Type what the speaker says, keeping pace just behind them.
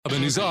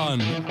Is on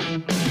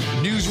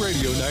News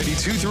Radio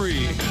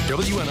 92.3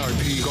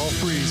 WNRP Gulf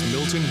Breeze,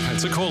 Milton,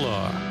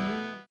 Pensacola.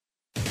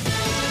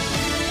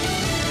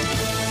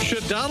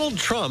 Should Donald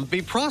Trump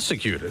be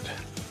prosecuted?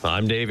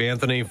 I'm Dave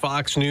Anthony,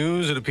 Fox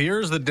News. It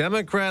appears the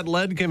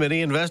Democrat-led committee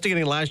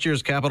investigating last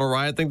year's Capitol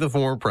riot think the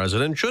former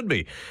president should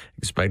be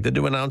expected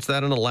to announce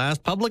that in a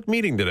last public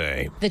meeting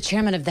today. The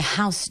chairman of the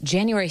House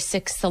January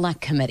 6th Select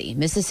Committee,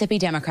 Mississippi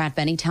Democrat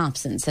Benny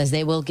Thompson, says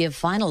they will give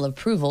final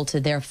approval to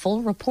their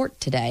full report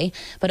today,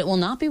 but it will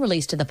not be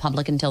released to the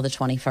public until the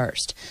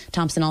 21st.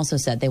 Thompson also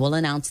said they will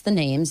announce the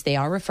names they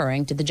are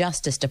referring to the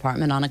Justice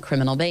Department on a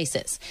criminal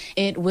basis.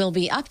 It will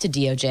be up to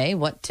DOJ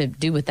what to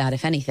do with that,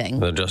 if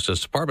anything. The Justice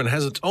Department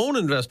has its own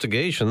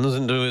investigations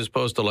into his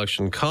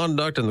post-election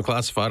conduct and the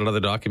classified and other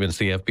documents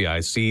the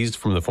FBI seized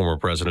from the former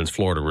president's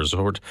Florida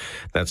resort.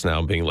 That's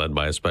now being led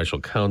by a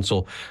special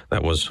counsel.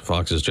 That was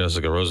Fox's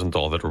Jessica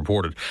Rosenthal that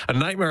reported. A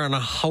nightmare on a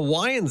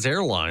Hawaiian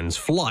Airlines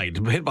flight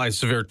hit by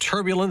severe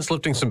turbulence,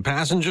 lifting some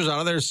passengers out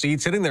of their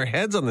seats, hitting their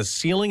heads on the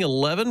ceiling.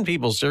 11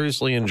 people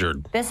seriously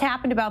injured. This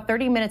happened about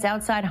 30 minutes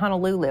outside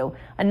Honolulu.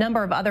 A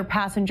number of other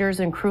passengers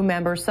and crew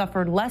members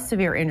suffered less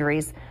severe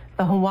injuries.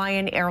 The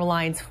Hawaiian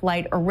Airlines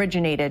flight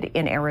originated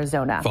in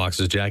Arizona.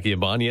 Fox's Jackie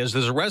Ibanez.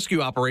 There's a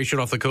rescue operation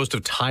off the coast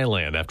of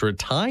Thailand after a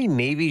Thai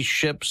Navy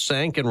ship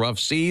sank in rough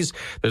seas.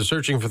 They're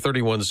searching for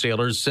 31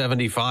 sailors.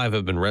 75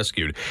 have been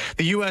rescued.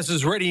 The U.S.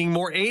 is readying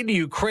more aid to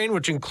Ukraine,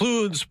 which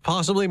includes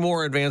possibly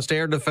more advanced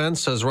air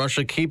defense as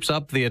Russia keeps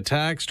up the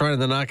attacks, trying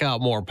to knock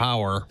out more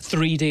power.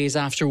 3 days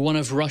after one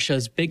of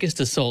Russia's biggest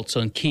assaults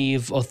on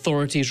Kyiv,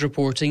 authorities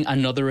reporting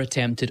another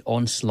attempted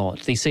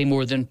onslaught. They say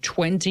more than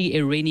 20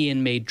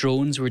 Iranian-made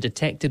drones were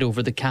detected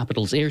over the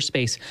capital's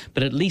airspace,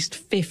 but at least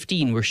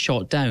 15 were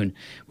shot down.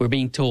 We're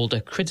being told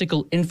a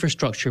critical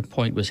infrastructure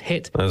point was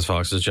hit. That's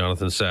Fox's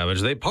Jonathan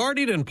Savage. They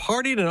partied and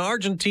partied in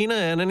Argentina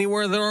and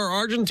anywhere there are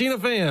Argentina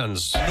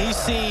fans. These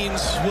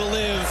scenes will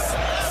live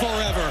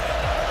forever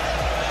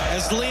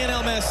as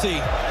Lionel Messi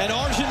and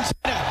Argentina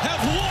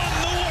have won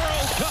the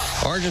World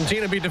Cup.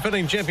 Argentina beat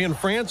defending champion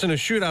France in a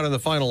shootout in the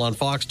final on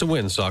Fox to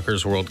win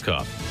soccer's World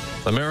Cup.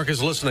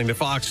 America's listening to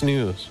Fox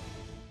News.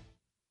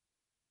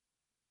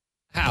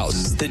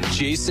 House, the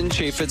Jason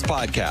Chaffetz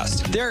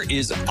podcast. There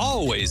is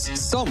always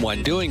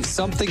someone doing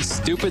something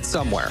stupid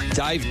somewhere.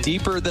 Dive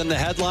deeper than the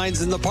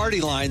headlines and the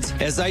party lines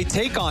as I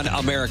take on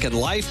American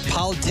life,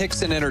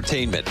 politics, and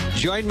entertainment.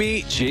 Join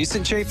me,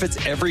 Jason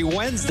Chaffetz, every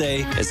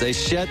Wednesday as I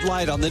shed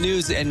light on the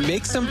news and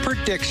make some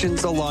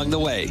predictions along the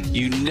way.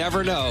 You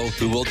never know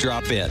who will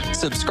drop in.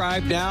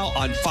 Subscribe now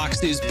on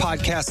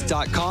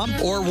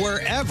FoxNewsPodcast.com or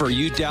wherever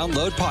you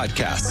download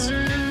podcasts.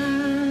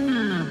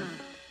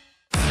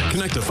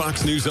 Connect to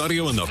Fox News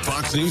Audio on the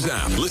Fox News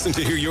app. Listen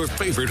to hear your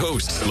favorite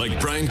hosts like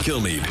Brian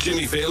Kilmeade,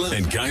 Jimmy Fallon,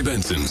 and Guy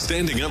Benson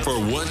standing up for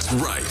what's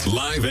right,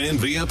 live and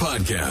via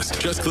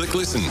podcast. Just click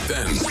listen,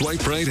 then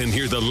swipe right and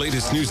hear the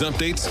latest news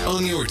updates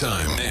on your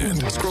time.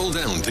 And scroll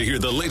down to hear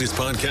the latest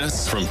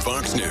podcasts from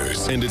Fox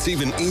News. And it's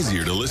even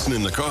easier to listen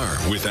in the car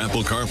with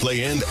Apple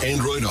CarPlay and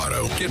Android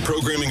Auto. Get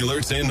programming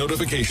alerts and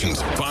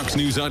notifications. Fox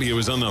News Audio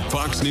is on the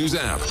Fox News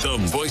app. The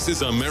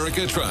voices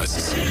America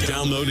trusts.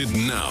 Download it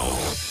now.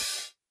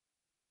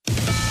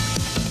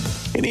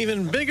 An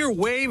even bigger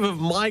wave of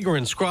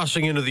migrants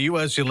crossing into the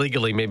U.S.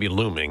 illegally may be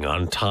looming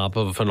on top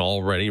of an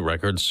already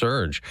record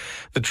surge.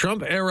 The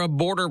Trump-era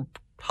border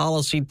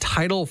policy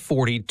Title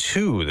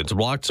 42 that's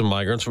blocked some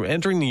migrants from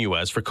entering the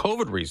U.S. for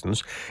COVID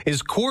reasons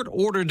is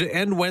court-ordered to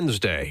end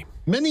Wednesday.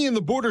 Many in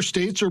the border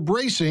states are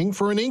bracing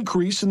for an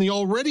increase in the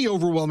already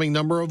overwhelming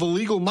number of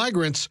illegal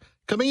migrants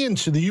coming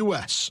into the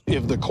U.S.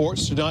 If the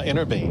courts do not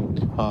intervene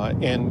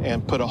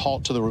and put a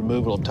halt to the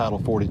removal of Title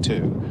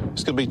 42,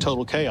 it's going to be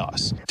total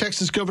chaos.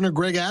 Texas Governor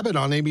Greg Abbott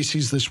on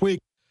ABC's This Week.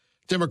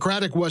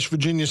 Democratic West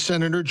Virginia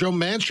Senator Joe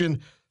Manchin,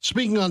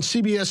 speaking on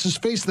CBS's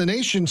Face the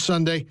Nation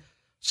Sunday,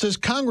 says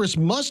Congress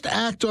must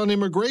act on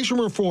immigration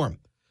reform.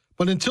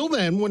 But until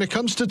then, when it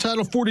comes to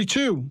Title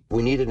 42,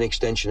 we need an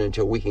extension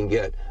until we can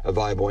get a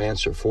viable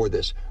answer for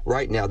this.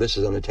 Right now, this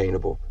is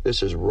unattainable.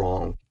 This is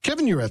wrong.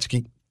 Kevin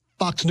Uretsky,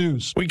 Fox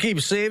News. We keep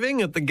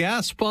saving at the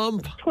gas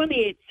pump.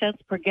 28 cents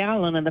per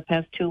gallon in the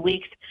past 2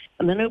 weeks,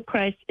 and the new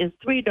price is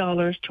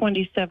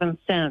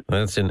 $3.27.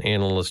 That's an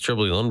analyst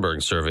Tripoli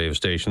Lundberg survey of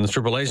stations.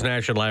 AAA's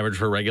national average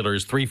for regular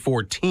is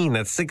 $3.14.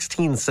 That's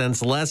 16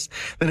 cents less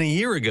than a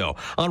year ago.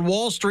 On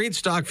Wall Street,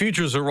 stock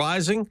futures are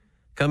rising.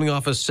 Coming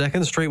off a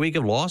second straight week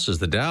of losses,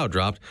 the Dow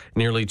dropped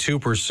nearly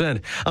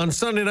 2%. On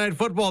Sunday Night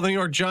Football, the New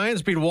York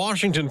Giants beat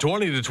Washington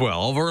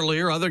 20-12.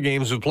 Earlier, other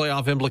games with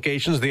playoff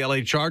implications, the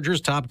LA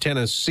Chargers topped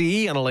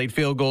Tennessee on a late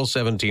field goal,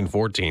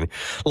 17-14.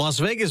 Las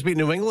Vegas beat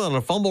New England on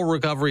a fumble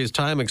recovery as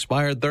time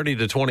expired,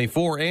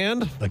 30-24.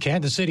 And the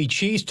Kansas City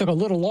Chiefs took a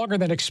little longer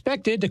than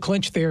expected to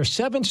clinch their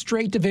seventh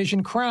straight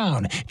division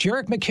crown.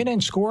 Jerick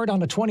McKinnon scored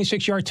on a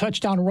 26-yard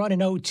touchdown run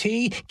in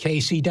OT.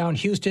 KC down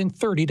Houston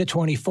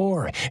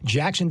 30-24.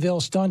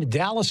 Jacksonville stunned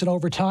Dallas in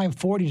overtime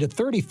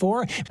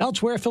 40-34.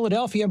 Elsewhere,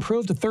 Philadelphia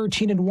improved to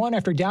 13-1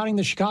 after downing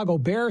the Chicago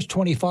Bears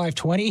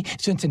 25-20.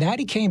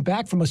 Cincinnati came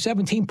back from a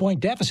 17-point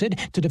deficit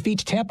to defeat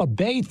Tampa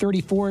Bay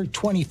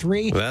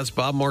 34-23. That's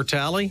Bob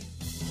Mortale.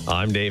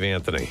 I'm Dave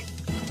Anthony.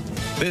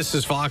 This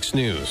is Fox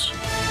News.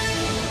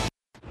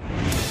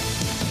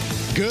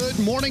 Good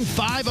morning,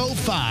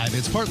 5:05.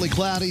 It's partly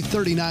cloudy,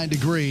 39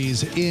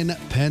 degrees in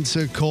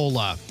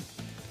Pensacola.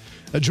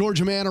 A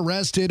Georgia man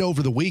arrested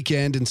over the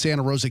weekend in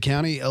Santa Rosa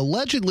County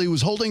allegedly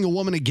was holding a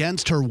woman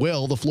against her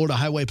will. The Florida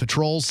Highway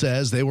Patrol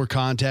says they were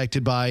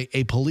contacted by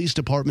a police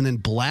department in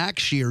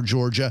Blackshear,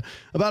 Georgia,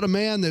 about a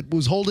man that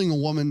was holding a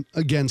woman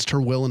against her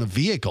will in a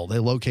vehicle. They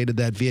located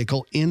that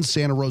vehicle in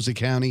Santa Rosa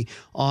County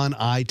on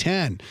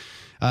I-10.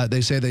 They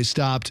say they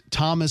stopped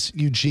Thomas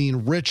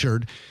Eugene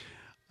Richard.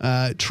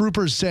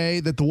 Troopers say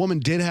that the woman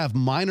did have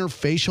minor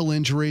facial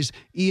injuries.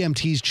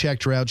 EMTs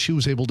checked her out. She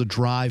was able to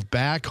drive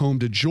back home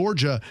to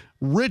Georgia.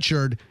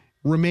 Richard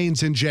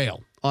remains in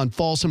jail on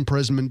false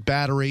imprisonment,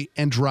 battery,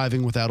 and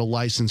driving without a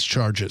license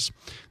charges.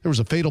 There was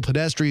a fatal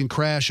pedestrian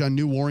crash on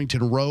New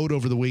Warrington Road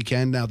over the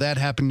weekend. Now, that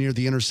happened near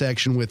the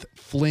intersection with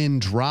Flynn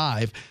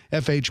Drive.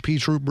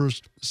 FHP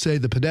troopers say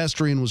the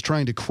pedestrian was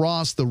trying to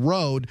cross the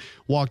road,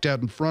 walked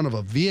out in front of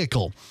a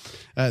vehicle.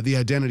 The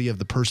identity of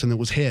the person that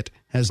was hit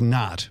has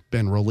not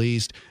been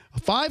released.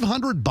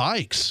 500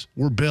 bikes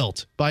were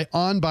built by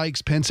On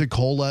Bikes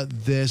Pensacola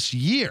this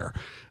year.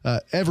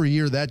 Every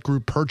year, that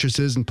group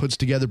purchases and puts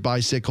together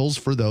bicycles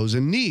for those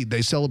in need.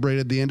 They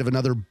celebrated the end of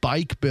another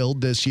bike build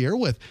this year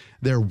with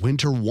their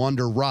Winter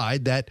Wonder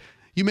ride that,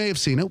 you may have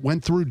seen it,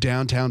 went through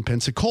downtown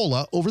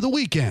Pensacola over the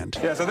weekend.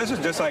 Yeah, so this is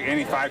just like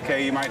any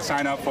 5K you might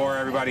sign up for.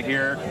 Everybody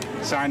here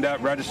signed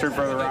up, registered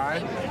for the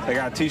ride. They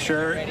got a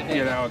T-shirt,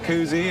 a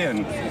koozie,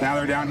 and now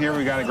they're down here.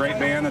 We got a great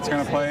band that's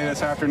going to play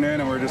this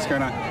afternoon, and we're just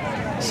going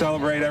to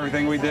celebrate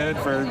everything we did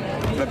for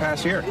the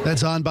past year.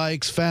 That's On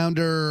Bikes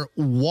founder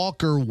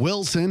Walker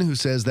Wilson, who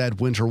says that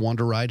Winter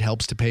Wonder Ride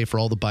helps to pay for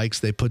all the bikes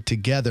they put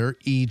together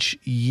each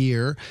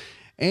year.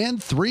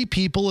 And 3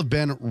 people have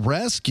been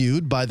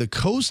rescued by the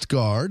Coast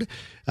Guard.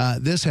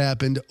 This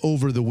happened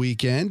over the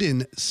weekend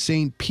in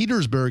St.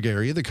 Petersburg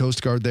area. The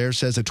Coast Guard there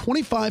says a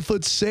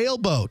 25-foot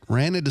sailboat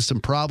ran into some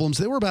problems.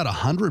 They were about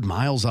 100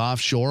 miles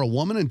offshore. A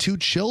woman and 2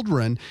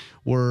 children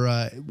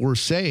were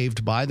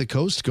saved by the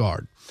Coast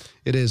Guard.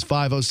 It is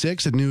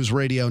 5:06 at News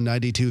Radio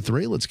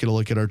 92.3. Let's get a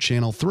look at our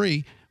Channel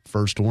 3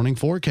 First Warning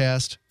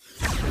Forecast.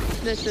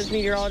 This is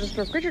meteorologist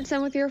Brooke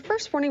Richardson with your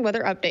first warning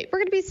weather update. We're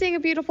going to be seeing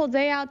a beautiful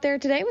day out there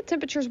today with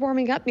temperatures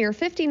warming up near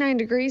 59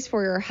 degrees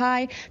for your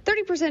high,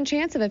 30%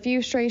 chance of a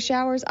few stray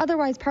showers,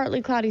 otherwise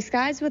partly cloudy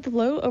skies with the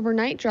low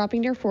overnight dropping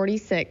near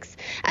 46.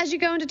 As you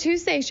go into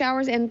Tuesday,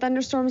 showers and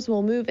thunderstorms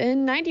will move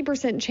in,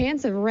 90%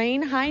 chance of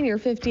rain, high near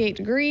 58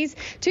 degrees.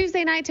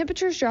 Tuesday night,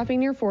 temperatures dropping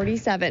near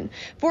 47.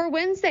 For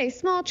Wednesday,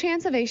 small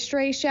chance of a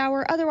stray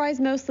shower, otherwise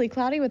mostly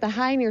cloudy with a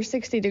high near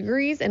 60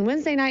 degrees, and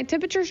Wednesday night,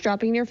 temperatures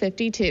dropping near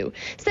 52.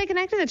 Stay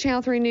connected to the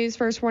Channel 3 News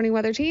First Warning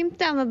Weather Team.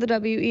 Download the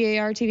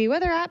WEAR TV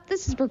weather app.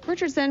 This is Brooke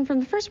Richardson from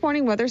the First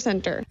Warning Weather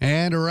Center.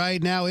 And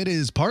right now it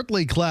is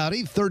partly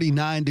cloudy,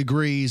 39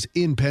 degrees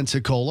in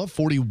Pensacola,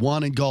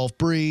 41 in Gulf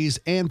Breeze,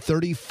 and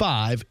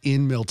 35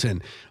 in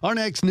Milton. Our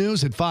next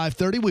news at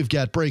 5:30. We've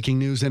got breaking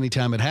news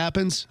anytime it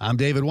happens. I'm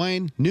David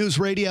Wayne, News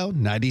Radio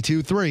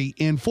 92.3,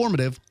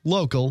 informative,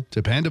 local,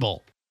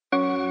 dependable.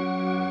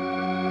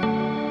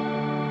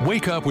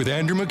 Wake up with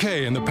Andrew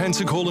McKay and the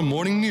Pensacola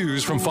Morning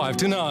News from 5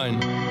 to 9.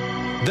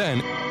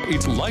 Then,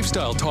 it's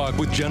Lifestyle Talk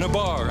with Jenna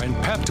Barr and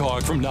Pep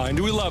Talk from 9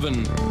 to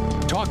 11.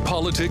 Talk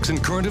politics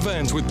and current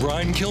events with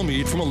Brian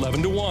Kilmeade from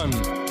 11 to 1.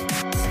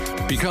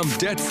 Become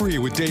debt-free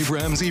with Dave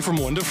Ramsey from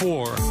 1 to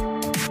 4.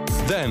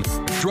 Then,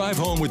 drive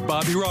home with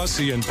Bobby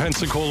Rossi and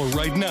Pensacola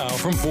Right Now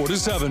from 4 to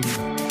 7.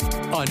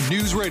 On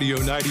News Radio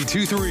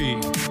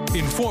 92.3.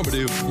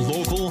 Informative,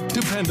 local,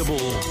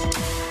 dependable.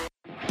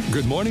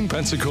 Good morning,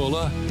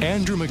 Pensacola.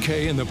 Andrew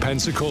McKay and the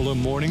Pensacola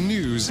Morning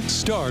News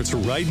starts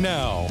right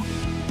now.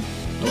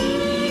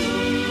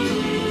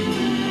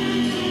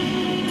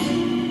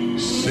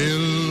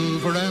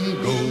 Silver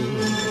and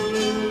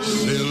gold,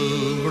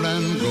 silver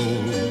and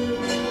gold.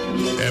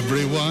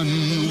 Everyone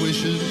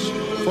wishes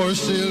for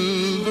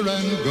silver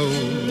and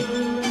gold.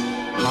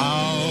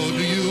 How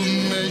do you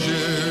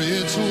measure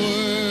its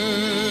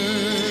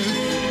worth?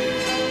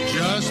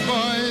 Just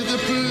by the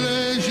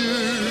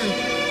pleasure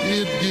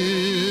it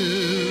gives.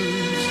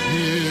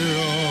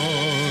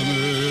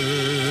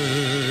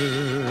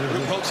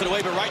 It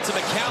away, but right to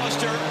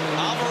McAllister.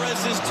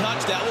 Alvarez's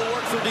touch. That will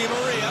work for Di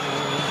Maria.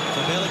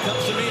 So Bailey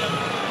comes to meet him.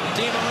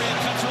 Di Maria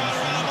cuts right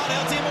around.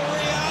 Monel Di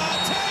Maria.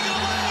 Tag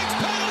of legs.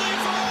 Penalty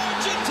for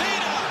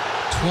Argentina.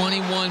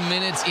 21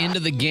 minutes into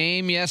the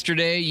game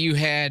yesterday, you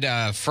had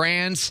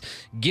France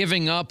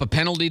giving up a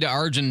penalty to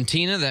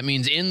Argentina. That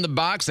means in the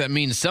box. That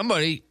means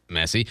somebody,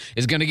 Messi,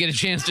 is going to get a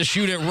chance to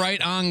shoot it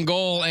right on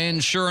goal.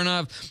 And sure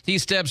enough, he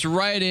steps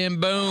right in.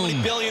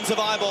 Boom. Billions of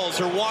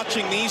eyeballs are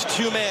watching these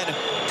two men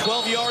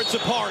 12 yards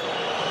apart.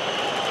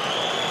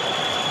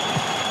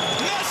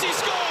 Messi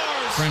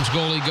scores! French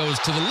goalie goes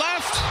to the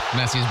left.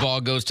 Messi's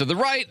ball goes to the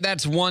right.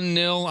 That's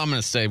 1-0. I'm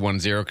going to say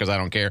 1-0 because I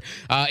don't care.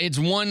 It's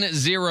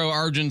 1-0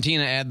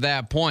 Argentina at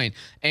that point.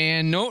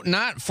 And no,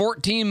 not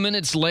 14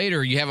 minutes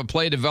later, you have a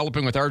play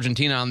developing with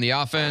Argentina on the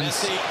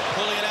offense. Messi,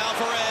 Julian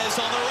Alvarez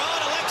on the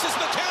run. Alexis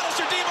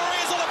McAllister, Di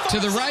Maria's on the far to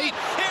the side. right,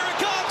 Here it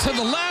comes. to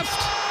the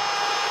left,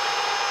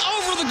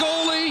 over the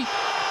goalie.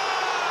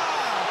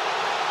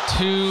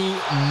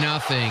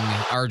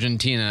 2-0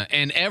 Argentina.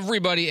 And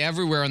everybody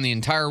everywhere in the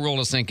entire world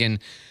is thinking,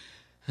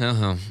 we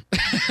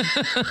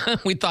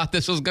thought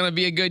this was going to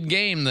be a good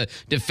game. The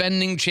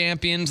defending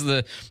champions,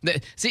 the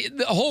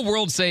whole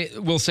world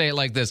will say it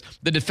like this.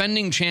 The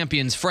defending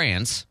champions,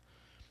 France.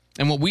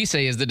 And what we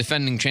say is the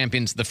defending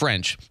champions, the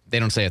French. They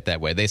don't say it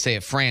that way. They say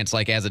it France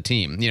like as a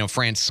team.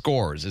 France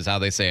scores is how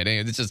they say it.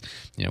 It's just,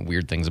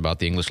 weird things about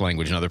the English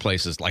language in other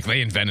places, like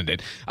they invented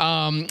it.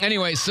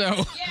 Anyway,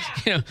 so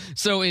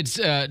it's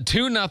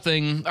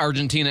 2-0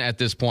 Argentina at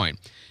this point.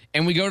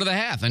 And we go to the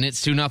half, and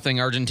it's 2-0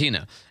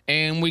 Argentina.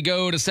 And we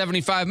go to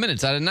 75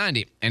 minutes out of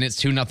 90, and it's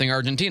 2-0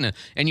 Argentina.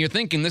 And you're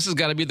thinking this has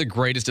got to be the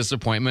greatest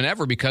disappointment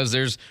ever because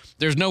there's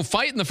no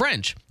fight in the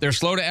French. They're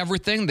slow to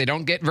everything. They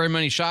don't get very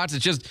many shots.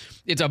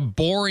 It's a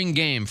boring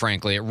game,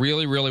 frankly. It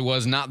really, really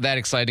was not that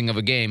exciting of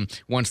a game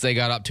once they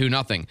got up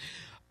 2-0.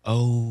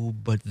 Oh,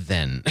 but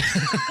then.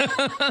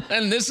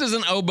 And this is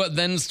an oh, but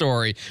then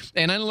story.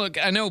 And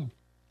I know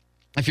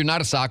if you're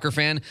not a soccer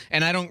fan,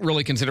 and I don't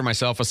really consider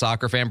myself a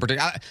soccer fan,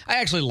 I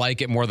actually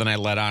like it more than I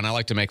let on. I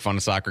like to make fun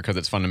of soccer because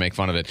it's fun to make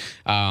fun of it.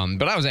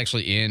 But I was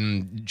actually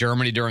in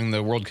Germany during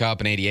the World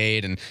Cup in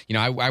 '88, and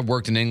I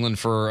worked in England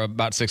for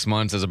about 6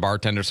 months as a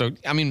bartender. So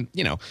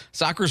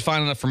soccer is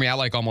fine enough for me. I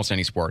like almost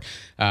any sport.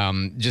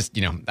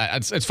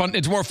 It's fun.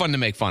 It's more fun to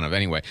make fun of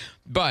anyway.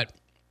 But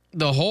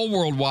the whole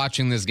world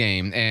watching this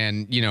game,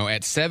 and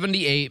at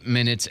 78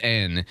 minutes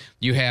in,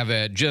 you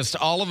have just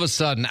all of a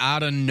sudden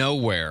out of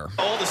nowhere,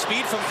 the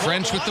speed from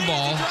French with the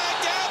ball,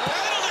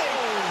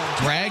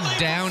 dragged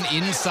down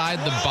inside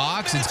the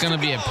box. It's going to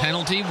be a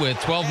penalty with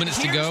 12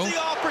 minutes to go.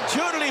 The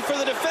opportunity for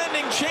the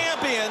defending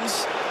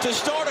champions to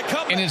start a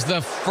comeback. And it's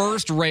the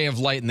first ray of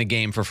light in the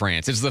game for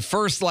France. It's the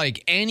first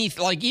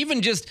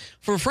even just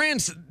for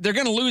France, they're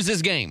going to lose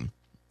this game.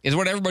 Is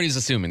what everybody's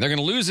assuming. They're going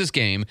to lose this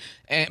game,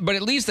 but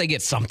at least they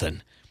get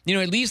something.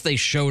 At least they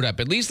showed up.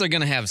 At least they're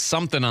going to have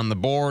something on the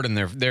board, and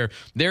they're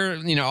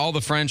all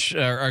the French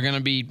are going to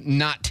be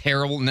not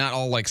terrible, not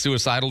all like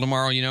suicidal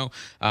tomorrow,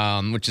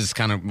 which is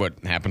kind of what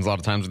happens a lot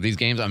of times with these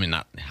games. I mean,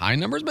 not high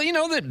numbers, but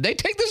they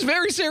take this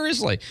very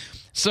seriously.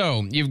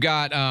 So you've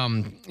got,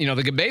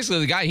 basically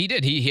the guy he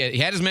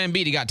had his man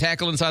beat. He got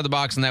tackled inside the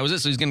box, and that was it.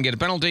 So he's going to get a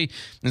penalty.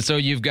 And so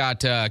you've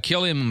got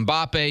Kylian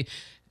Mbappe.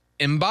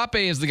 Mbappe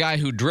is the guy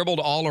who dribbled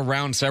all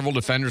around several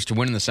defenders to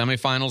win in the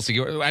semifinals.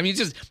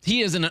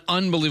 He is an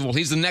unbelievable.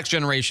 He's the next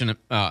generation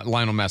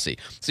Lionel Messi.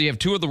 So you have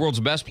two of the world's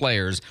best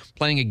players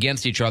playing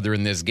against each other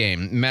in this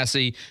game,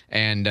 Messi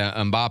and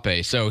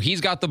Mbappe. So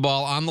he's got the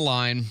ball on the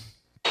line. And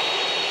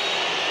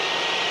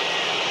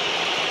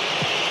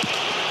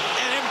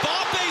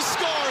Mbappe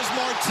scores.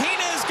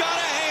 Martinez got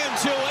a hand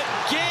to it.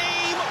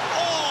 Game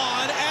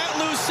on at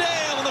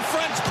Lusail, and the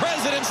French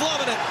president's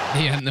loving it.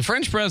 Yeah, and the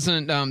French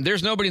president,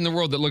 there's nobody in the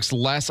world that looks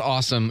less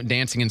awesome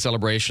dancing in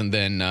celebration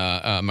than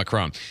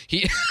Macron.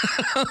 He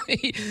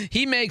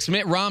makes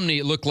Mitt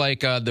Romney look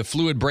like the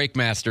fluid brake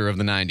master of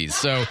the 90s.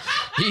 So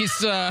he's,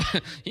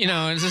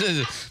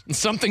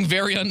 something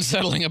very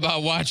unsettling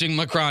about watching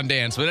Macron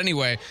dance. But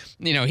anyway,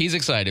 he's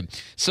excited.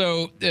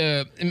 So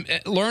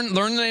learn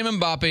the name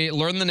Mbappe,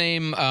 learn the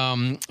name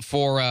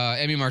for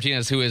Emi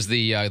Martinez, who is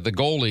the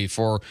goalie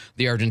for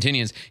the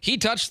Argentinians. He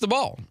touched the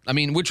ball,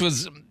 which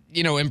was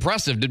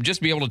impressive to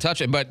just be able to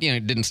touch it, but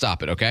it didn't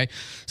stop it. Okay,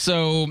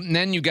 so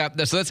then you got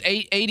so that's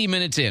 80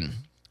 minutes in.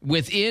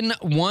 Within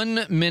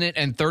 1 minute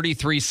and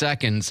 33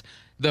 seconds,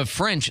 the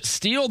French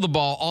steal the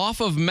ball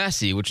off of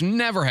Messi, which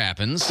never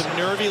happens. Some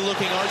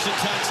nervy-looking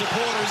Argentine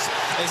supporters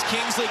as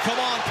Kingsley,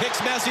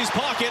 picks Messi's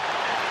pocket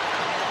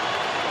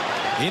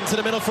into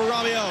the middle for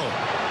Rabiot.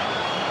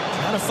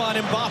 Trying to find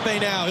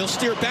Mbappe now. He'll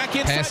steer back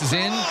inside. Passes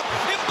in.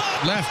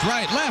 Left,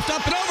 right, left,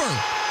 up and over.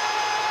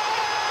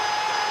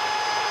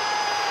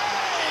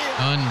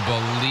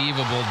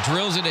 Unbelievable.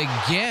 Drills it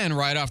again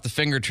right off the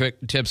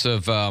fingertips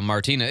of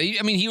Martina.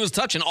 He was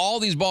touching all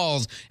these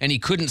balls, and he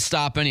couldn't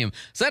stop any of them.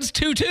 So that's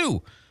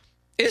 2-2.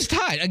 It's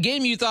tied. A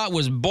game you thought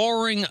was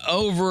boring,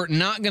 over,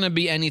 not going to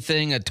be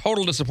anything, a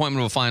total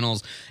disappointment of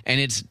finals,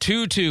 and it's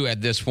 2-2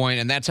 at this point,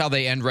 and that's how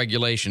they end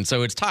regulation.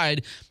 So it's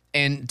tied.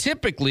 And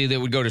typically they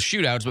would go to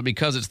shootouts, but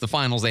because it's the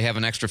finals, they have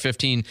an extra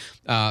 15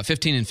 and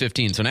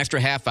 15, so an extra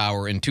half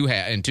hour in two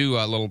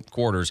little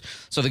quarters.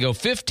 So they go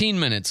 15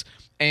 minutes.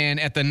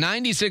 And at the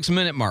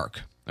 96-minute mark,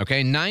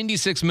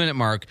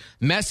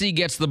 Messi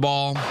gets the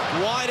ball.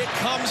 Wide it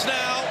comes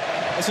now.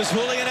 This is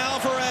Julian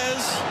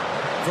Alvarez.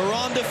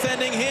 Varane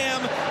defending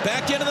him.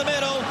 Back into the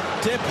middle.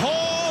 De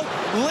Paul.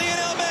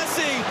 Lionel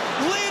Messi.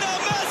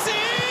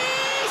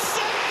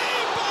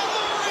 Saved by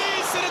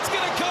Lloris. And it's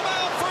going to come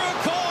out for a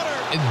corner.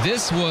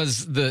 This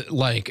was the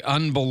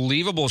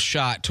unbelievable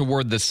shot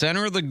toward the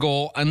center of the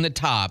goal on the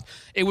top.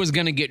 It was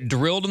going to get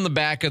drilled in the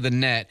back of the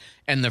net,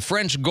 and the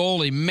French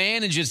goalie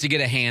manages to get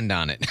a hand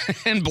on it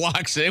and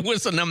blocks it. It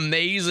was an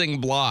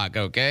amazing block,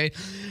 okay?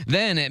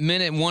 Then at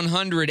minute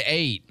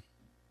 108.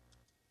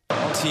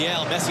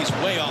 Montiel, Messi's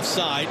way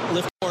offside.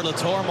 Lift for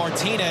Lautaro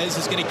Martinez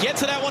is going to get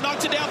to that one.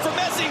 Knocked it down for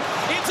Messi.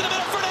 Into the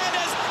middle,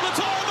 Fernandez.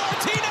 Lautaro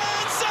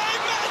Martinez.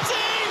 Save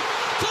Messi.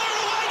 Cleared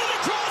away. Did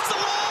it cross the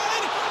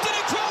line? Did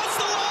it cross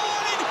the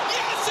line?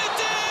 Yes, it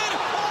did.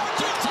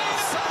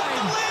 Argentina got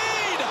the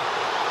lead.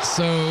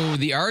 So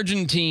the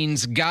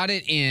Argentines got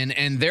it in,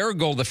 and their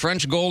goal, the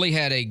French goalie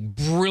had a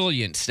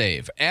brilliant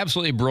save.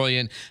 Absolutely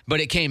brilliant.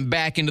 But it came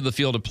back into the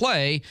field of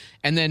play,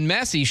 and then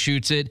Messi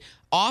shoots it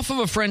off of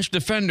a French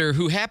defender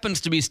who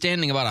happens to be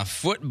standing about a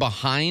foot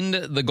behind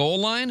the goal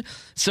line.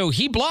 So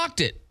he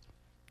blocked it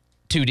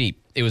too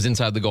deep. It was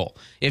inside the goal.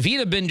 If he'd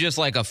have been just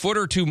like a foot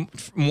or two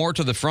more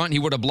to the front, he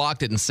would have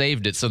blocked it and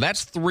saved it. So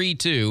that's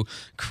 3-2.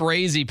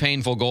 Crazy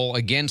painful goal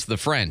against the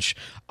French.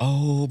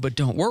 Oh, but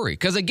don't worry.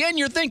 Because again,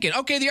 you're thinking,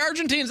 okay, the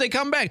Argentines, they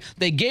come back.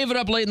 They gave it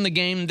up late in the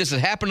game. This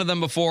has happened to them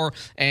before.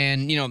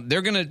 And,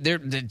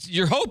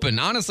 you're hoping,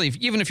 honestly,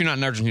 even if you're not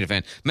an Argentina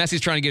fan,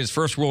 Messi's trying to get his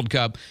first World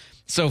Cup.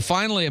 So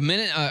finally,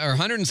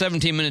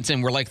 117 minutes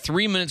in, we're like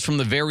 3 minutes from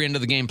the very end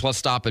of the game plus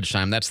stoppage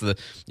time. That's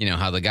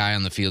how the guy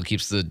on the field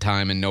keeps the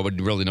time and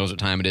nobody really knows what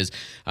time it is,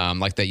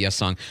 like that Yes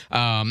song.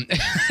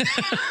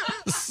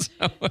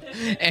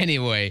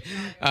 Anyway,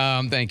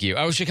 thank you.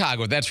 Oh,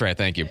 Chicago. That's right.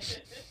 Thank you.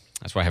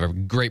 That's why I have a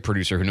great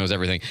producer who knows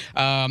everything.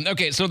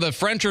 Okay, so the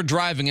French are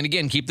driving, and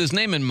again, keep this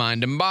name in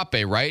mind,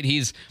 Mbappe, right?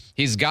 He's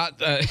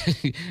got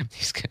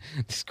he's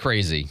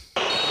crazy.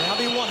 Now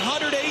the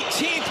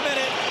 118th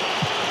minute.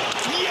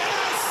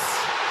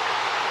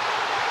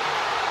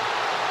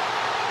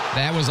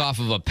 That was off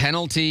of a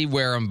penalty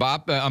where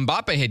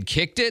Mbappe had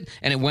kicked it,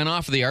 and it went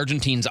off of the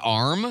Argentine's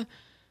arm.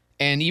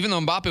 And even though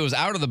Mbappe was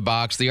out of the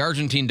box, the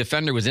Argentine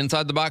defender was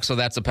inside the box, so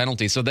that's a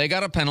penalty. So they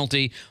got a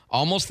penalty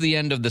almost the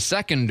end of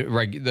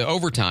the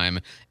overtime,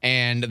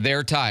 and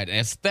they're tied.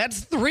 That's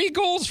 3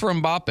 goals for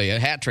Mbappe, a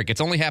hat trick. It's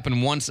only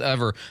happened once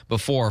ever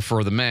before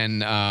for the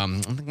men.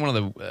 I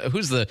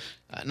think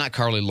not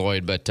Carly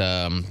Lloyd, but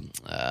Megan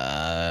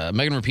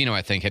Rapinoe,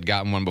 I think, had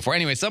gotten one before.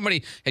 Anyway,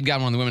 somebody had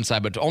gotten one on the women's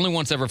side, but only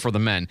once ever for the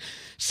men.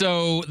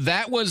 So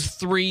that was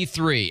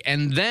 3-3.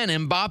 And then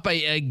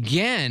Mbappe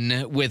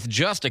again, with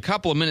just a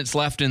couple of minutes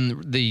left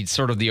in the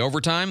sort of the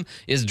overtime,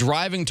 is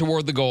driving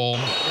toward the goal.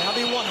 Now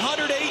the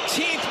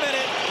 118th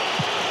minute.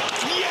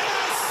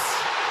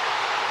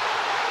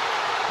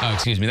 Oh,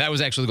 excuse me. That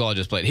was actually the goal I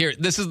just played. Here,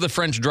 this is the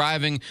French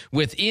driving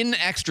within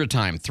extra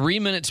time. 3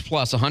 minutes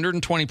plus,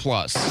 120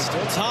 plus.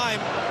 Still time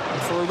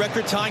for a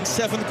record-tying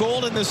 7th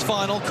goal in this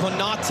final.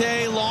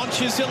 Konate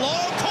launches it low.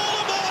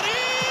 Colomani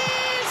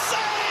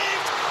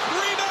saved!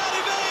 Rebound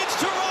evades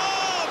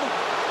Thuram!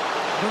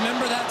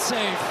 Remember that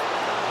save.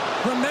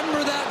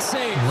 Remember that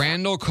save.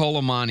 Randall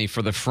Colomani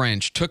for the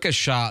French took a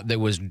shot that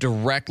was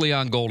directly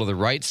on goal to the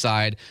right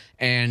side.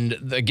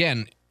 And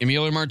again,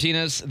 Emilio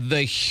Martinez,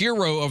 the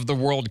hero of the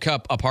World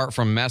Cup, apart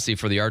from Messi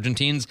for the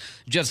Argentines,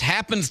 just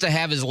happens to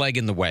have his leg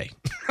in the way.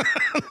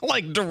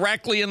 Like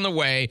directly in the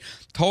way,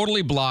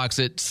 totally blocks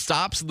it,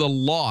 stops the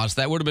loss.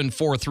 That would have been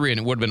 4-3, and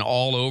it would have been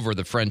all over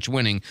the French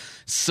winning.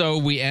 So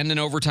we end in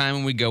overtime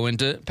and we go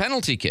into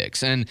penalty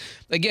kicks. And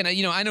again,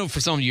 I know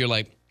for some of you, you're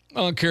like,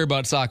 I don't care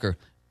about soccer.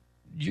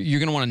 You're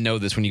going to want to know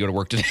this when you go to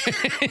work today.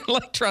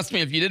 Trust me,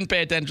 if you didn't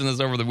pay attention to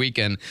this over the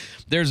weekend,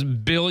 there's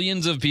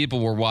billions of people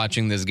were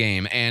watching this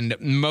game, and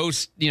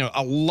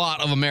a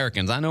lot of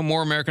Americans. I know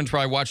more Americans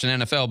probably watching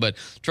NFL, but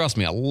trust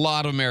me, a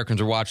lot of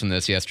Americans are watching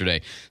this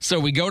yesterday. So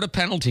we go to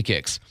penalty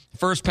kicks.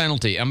 First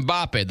penalty,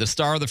 Mbappe, the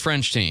star of the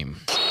French team.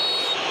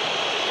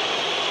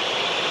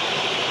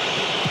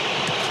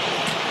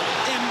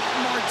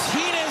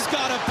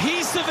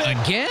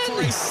 Again?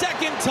 For a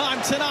second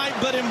time tonight,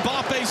 but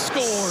Mbappe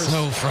scores.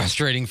 So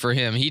frustrating for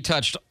him. He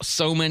touched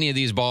so many of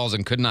these balls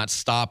and could not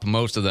stop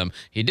most of them.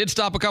 He did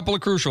stop a couple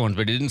of crucial ones,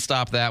 but he didn't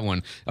stop that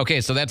one.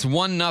 Okay, so that's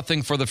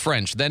 1-0 for the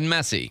French. Then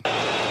Messi.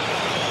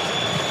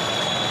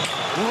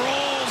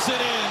 Rolls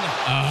it in.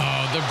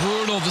 Oh, the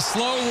brutal, the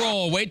slow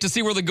roll. Wait to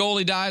see where the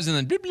goalie dives, and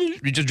then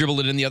you just dribbled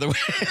it in the other way.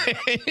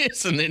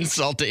 It's an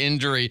insult to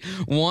injury.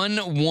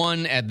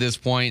 1-1 at this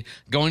point.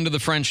 Going to the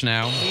French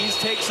now. He's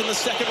takes in the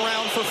second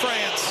round for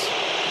France.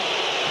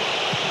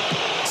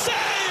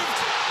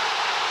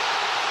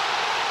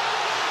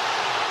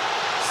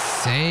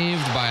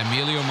 Saved by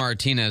Emilio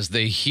Martinez,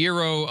 the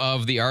hero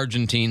of the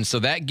Argentines. So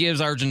that gives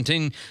the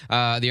Argentines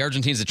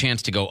a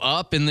chance to go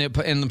up in the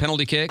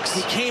penalty kicks.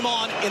 He came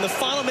on in the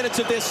final minutes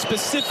of this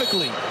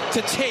specifically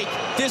to take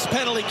this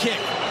penalty kick,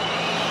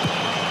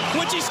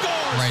 which he scores.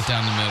 Right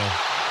down the middle.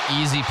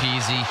 Easy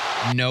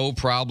peasy, no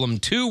problem.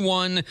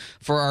 2-1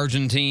 for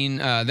Argentine.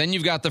 Then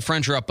you've got the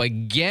French are up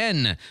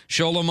again.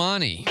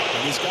 Colomani.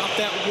 And he's got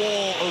that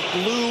wall of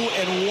blue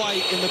and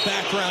white in the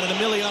background, and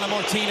Emiliano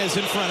Martinez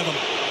in front of him.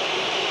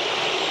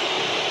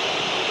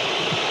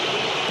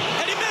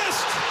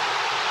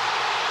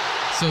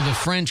 So the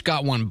French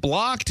got one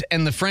blocked,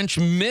 and the French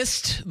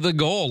missed the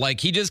goal. Like,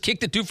 he just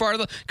kicked it too far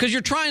because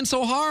you're trying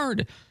so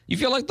hard. You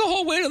feel like the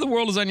whole weight of the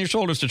world is on your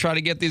shoulders to try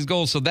to get these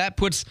goals. So that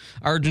puts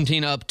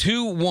Argentina up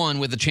 2-1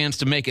 with a chance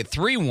to make it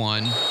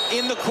 3-1.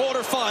 In the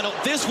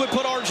quarterfinal, this would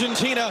put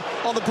Argentina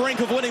on the brink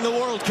of winning the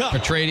World Cup.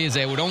 Patriots,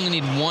 they would only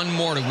need one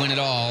more to win it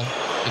all.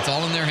 It's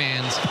all in their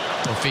hands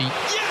or feet.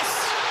 Yes!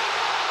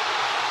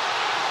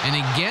 And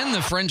again,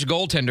 the French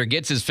goaltender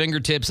gets his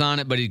fingertips on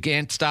it, but he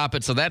can't stop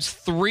it. So that's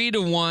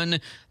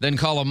 3-1. Then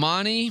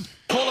Colomani.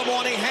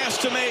 Colomani has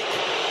to make.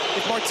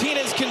 If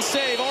Martinez can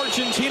save,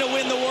 Argentina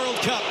win the World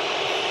Cup.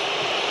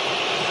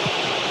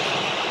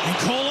 And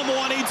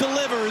Colomani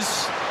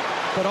delivers,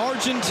 but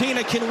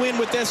Argentina can win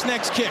with this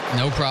next kick.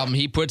 No problem.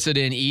 He puts it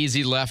in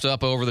easy, left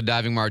up over the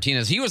diving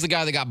Martinez. He was the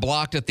guy that got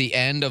blocked at the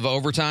end of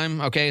overtime.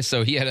 Okay,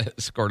 so he had a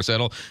score to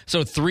settle.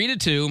 So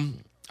 3-2.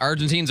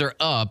 Argentines are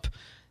up.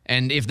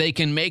 And if they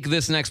can make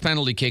this next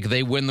penalty kick,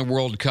 they win the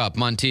World Cup.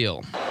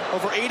 Montiel.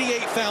 Over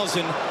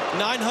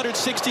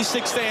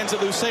 88,966 fans at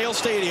Lusail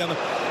Stadium.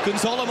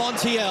 Gonzalo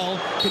Montiel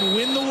can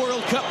win the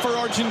World Cup for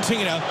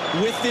Argentina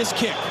with this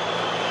kick.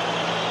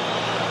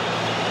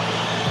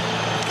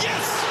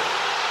 Yes!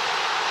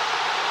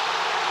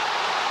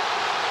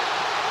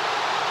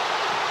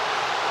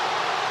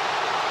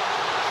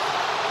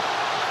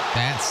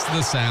 That's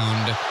the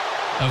sound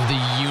of the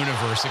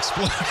universe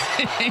exploding.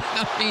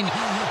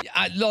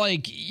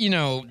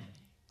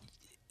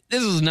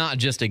 This is not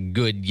just a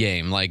good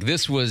game. Like,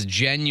 this was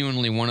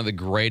genuinely one of the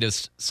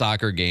greatest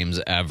soccer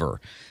games ever.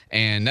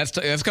 And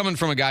that's coming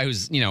from a guy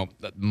who's,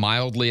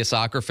 mildly a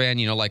soccer fan.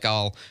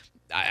 I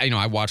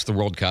watch the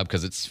World Cup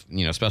because it's,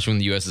 especially when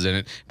the U.S. is in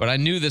it. But I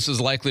knew this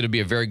was likely to be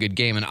a very good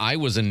game, and I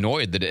was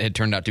annoyed that it had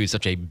turned out to be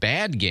such a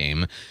bad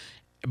game.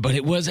 But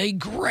it was a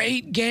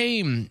great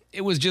game.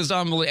 It was just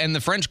unbelievable. And the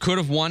French could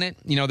have won it.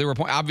 They were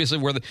obviously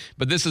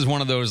but this is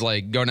one of those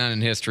go down in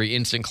history,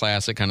 instant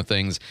classic kind of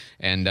things.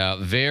 And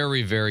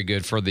very, very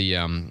good for the,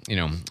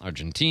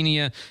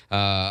 Argentina.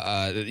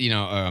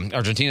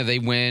 Argentina, they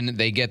win.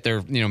 They get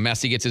their,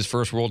 Messi gets his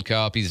first World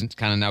Cup. He's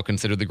kind of now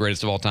considered the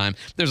greatest of all time.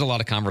 There's a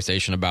lot of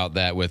conversation about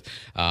that with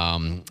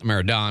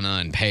Maradona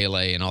and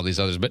Pele and all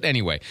these others. But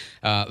anyway,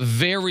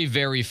 very,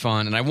 very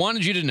fun. And I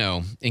wanted you to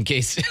know, in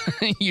case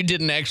you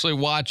didn't actually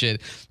watch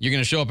it, you're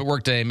going to show up at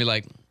work today and be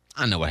like,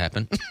 I know what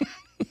happened.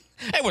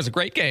 It was a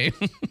great game.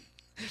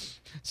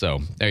 So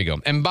there you go.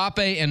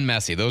 Mbappe and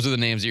Messi. Those are the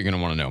names that you're going to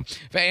want to know.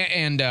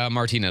 And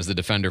Martinez, the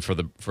defender for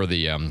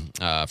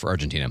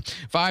Argentina.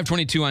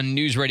 5:22 on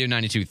News Radio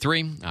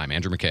 92.3. I'm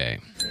Andrew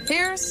McKay.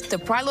 Here's to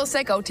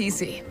Prilosec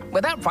OTC.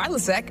 Without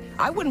Prilosec,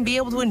 I wouldn't be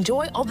able to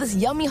enjoy all this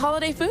yummy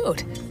holiday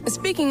food.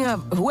 Speaking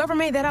of, whoever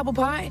made that apple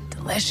pie,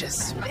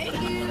 delicious.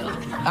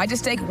 I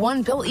just take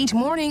one pill each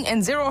morning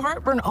and zero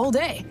heartburn all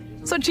day.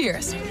 So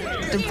cheers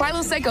to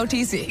Prilosec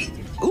OTC.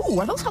 Ooh,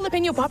 are those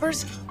jalapeno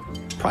poppers?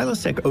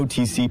 Prilosec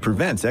OTC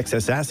prevents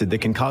excess acid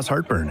that can cause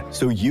heartburn,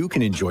 so you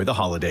can enjoy the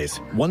holidays.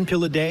 One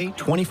pill a day,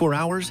 24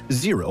 hours,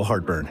 zero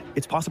heartburn.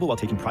 It's possible while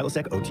taking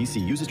Prilosec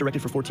OTC. Use as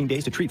directed for 14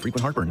 days to treat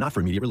frequent heartburn, not for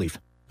immediate relief.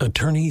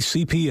 Attorney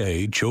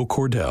CPA Joe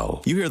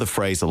Cordell. You hear the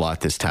phrase a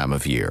lot this time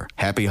of year,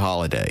 happy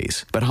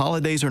holidays. But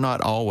holidays are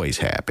not always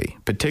happy,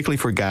 particularly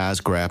for guys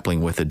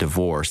grappling with a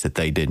divorce that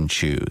they didn't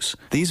choose.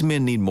 These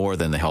men need more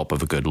than the help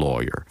of a good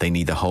lawyer. They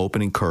need the hope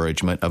and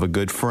encouragement of a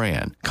good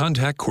friend.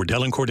 Contact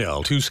Cordell &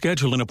 Cordell to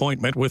schedule an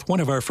appointment with one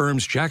of our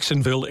firm's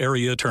Jacksonville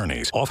area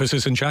attorneys.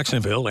 Offices in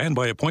Jacksonville and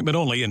by appointment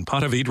only in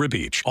Ponte Vedra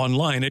Beach.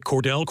 Online at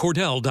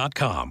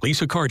CordellCordell.com.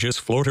 Lisa Cargis,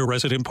 Florida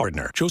resident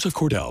partner. Joseph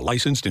Cordell,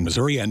 licensed in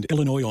Missouri and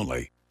Illinois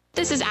only.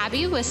 This is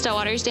Abby with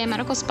Stillwater's Day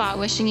Medical Spa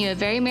wishing you a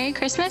very Merry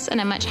Christmas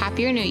and a much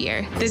happier New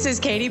Year. This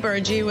is Katie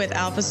Burgee with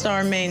Alpha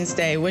Star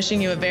Mainstay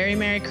wishing you a very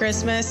Merry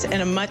Christmas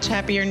and a much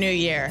happier New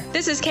Year.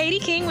 This is Katie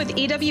King with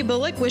EW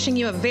Bullock wishing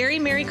you a very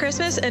Merry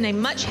Christmas and a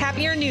much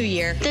happier New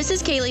Year. This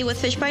is Kaylee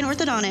with Fishbine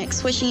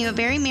Orthodontics wishing you a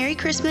very Merry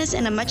Christmas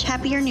and a much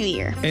happier New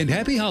Year. And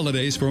happy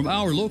holidays from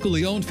our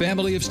locally owned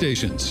family of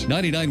stations.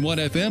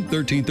 99.1 FM,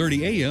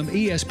 1330 AM,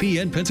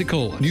 ESPN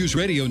Pensacola. News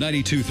Radio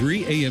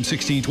 92.3 AM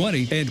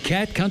 1620 and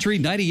Cat Country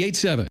 98.7.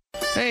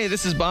 Hey,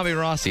 this is Bobby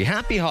Rossi.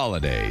 Happy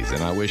holidays,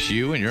 and I wish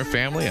you and your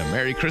family a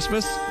Merry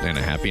Christmas and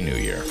a Happy New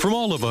Year. From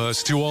all of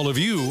us to all of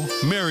you,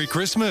 Merry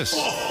Christmas.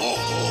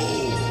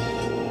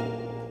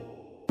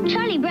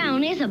 Charlie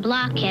Brown is a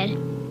blockhead,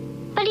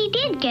 but he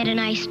did get a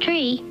nice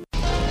tree.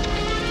 I'm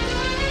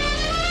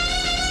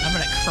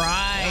going to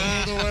cry.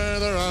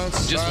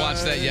 Just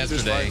watched that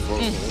yesterday.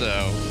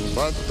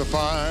 But the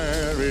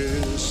fire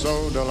is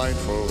so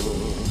delightful,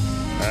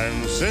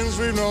 and since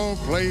we've no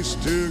place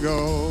to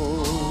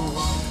go,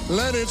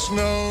 let it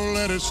snow,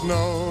 let it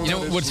snow. You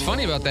know, what's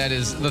funny about that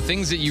is the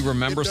things that you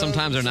remember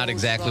sometimes are not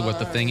exactly what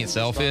the thing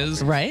itself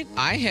is. Right.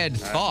 I had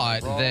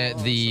thought that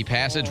the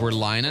passage where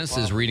Linus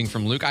is reading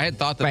from Luke, I had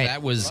thought that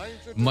that was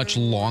much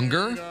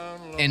longer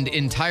and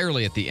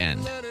entirely at the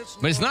end.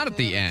 But it's not at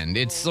the end.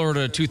 It's sort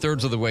of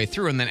 2/3 of the way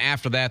through, and then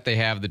after that, they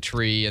have the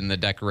tree and the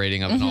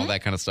decorating of it and all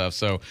that kind of stuff.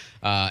 So,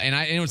 and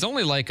it was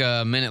only like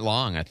a minute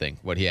long, I think,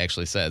 what he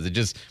actually says. It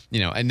just,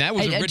 and that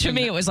was to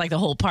me, it was like the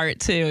whole part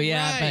too.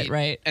 Yeah,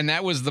 right. And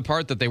that was the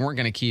part that they weren't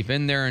going to keep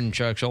in there. And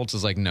Chuck Schultz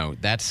is like, no,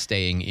 that's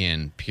staying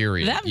in.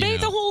 Period. That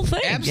made the whole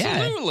thing.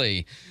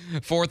 Absolutely.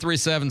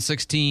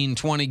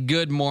 437-1620.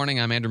 Good morning.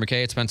 I'm Andrew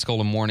McKay. It's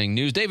Pensacola Morning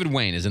News. David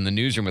Wayne is in the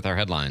newsroom with our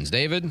headlines.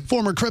 David?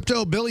 Former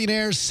crypto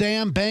billionaire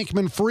Sam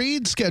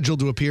Bankman-Fried scheduled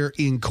to appear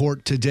in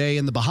court today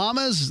in the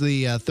Bahamas.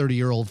 The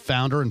 30-year-old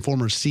founder and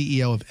former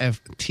CEO of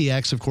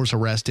FTX, of course,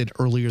 arrested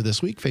earlier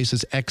this week,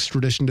 faces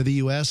extradition to the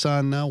U.S.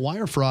 on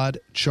wire fraud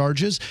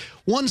charges.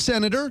 One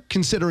senator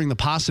considering the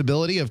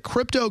possibility of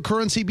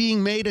cryptocurrency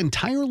being made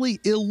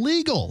entirely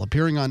illegal.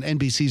 Appearing on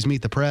NBC's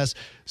Meet the Press,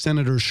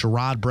 Senator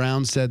Sherrod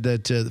Brown said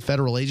that the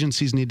federal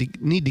agencies need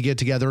to get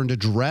together and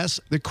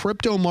address the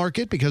crypto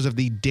market because of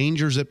the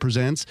dangers it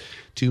presents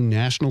to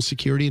national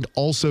security and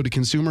also to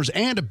consumers.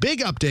 And a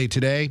big update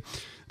today.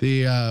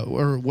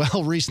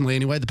 Recently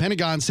anyway, the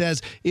Pentagon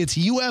says its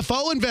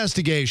UFO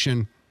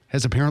investigation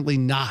has apparently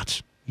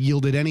not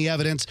yielded any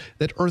evidence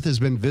that Earth has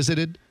been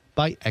visited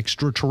by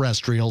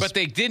extraterrestrials. But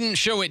they didn't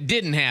show it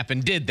didn't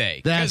happen, did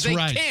they? That's right.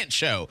 Because they can't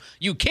show.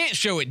 You can't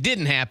show it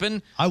didn't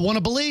happen. I want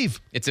to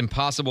believe. It's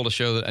impossible to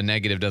show that a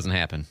negative doesn't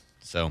happen.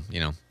 So,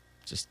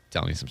 just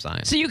tell me some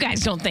science. So you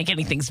guys don't think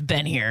anything's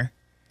been here?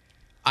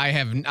 I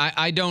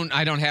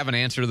don't have an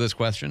answer to this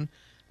question,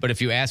 but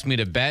if you ask me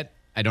to bet,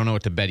 I don't know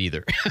what to bet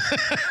either.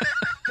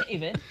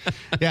 David?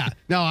 Yeah.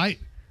 No, I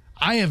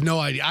have no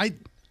idea.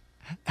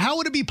 How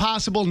would it be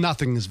possible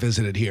nothing is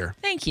visited here?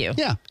 Thank you.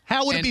 Yeah.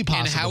 How would it be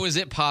possible? And how is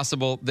it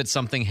possible that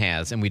something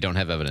has and we don't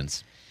have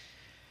evidence?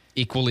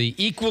 Equally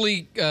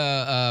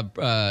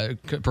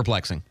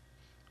perplexing.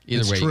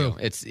 Either way true. you go.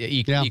 It's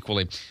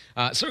equally.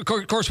 So, of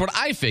course, what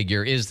I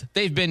figure is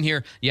they've been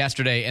here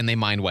yesterday and they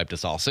mind wiped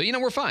us all. So,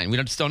 we're fine. We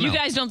just don't know. You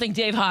guys don't think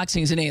Dave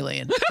Hawksing's an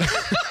alien?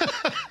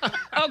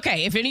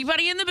 Okay, if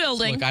anybody in the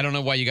building. Look, I don't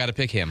know why you got to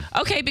pick him.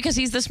 Okay, because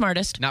he's the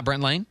smartest. Not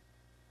Brent Lane?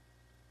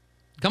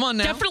 Come on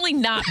now. Definitely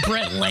not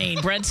Brent Lane.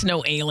 Brent's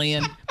no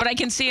alien. But I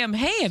can see him,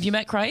 hey, have you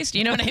met Christ?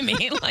 You know what I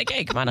mean? Like,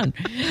 hey, come on.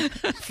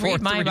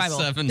 Read my Bible.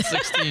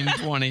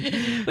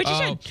 437-1620. Which you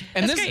should.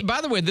 And That's great.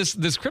 By the way,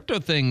 this crypto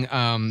thing,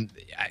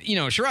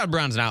 Sherrod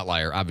Brown's an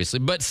outlier, obviously.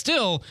 But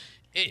still,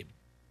 it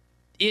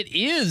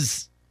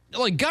is,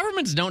 like,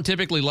 governments don't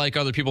typically like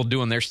other people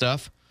doing their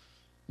stuff.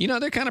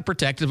 They're kind of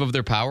protective of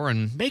their power,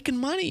 and making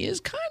money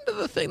is kind of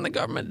the thing the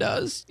government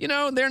does.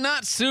 They're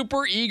not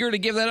super eager to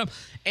give that up.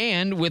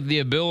 And with the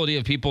ability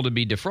of people to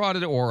be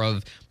defrauded or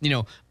of,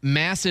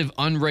 massive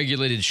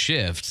unregulated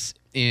shifts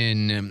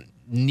in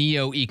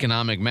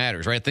neo-economic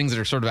matters, right? Things that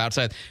are sort of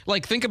outside.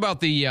 Like, think about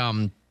the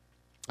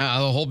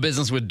whole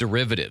business with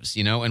derivatives,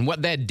 and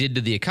what that did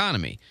to the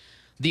economy.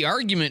 The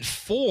argument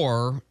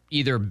for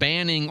either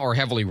banning or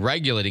heavily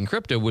regulating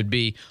crypto would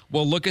be,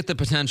 well, look at the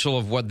potential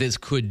of what this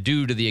could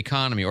do to the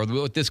economy or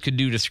what this could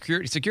do to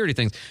security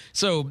things.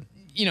 So,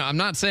 I'm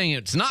not saying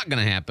it's not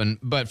going to happen,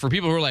 but for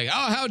people who are like,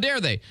 oh, how dare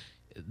they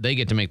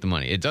get to make the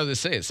money. It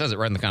says it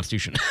right in the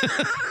Constitution.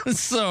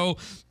 So,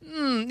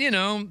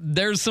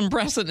 there's some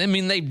precedent. I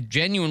mean, they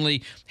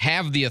genuinely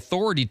have the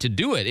authority to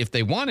do it if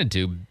they wanted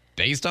to,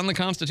 based on the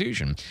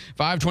Constitution.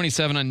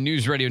 527 on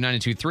News Radio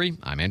 92.3.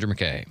 I'm Andrew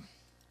McKay.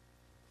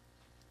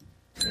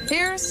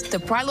 Here's to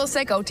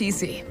Prilosec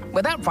OTC.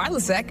 Without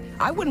Prilosec,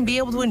 I wouldn't be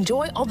able to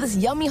enjoy all this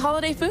yummy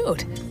holiday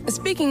food.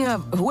 Speaking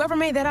of whoever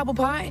made that apple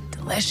pie,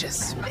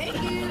 delicious.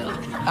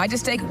 I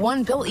just take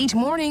one pill each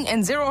morning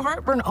and zero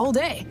heartburn all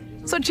day.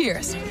 So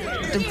cheers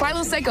to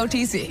Prilosec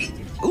OTC.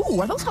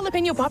 Ooh, are those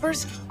jalapeno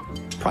poppers?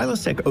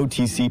 Prilosec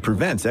OTC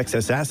prevents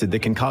excess acid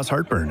that can cause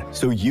heartburn,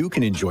 so you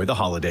can enjoy the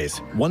holidays.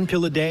 One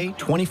pill a day,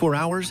 24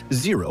 hours,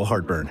 zero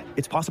heartburn.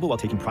 It's possible while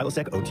taking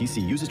Prilosec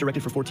OTC. Use as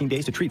directed for 14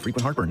 days to treat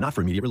frequent heartburn, not for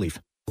immediate relief.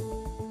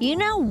 You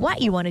know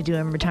what you want to do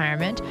in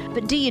retirement,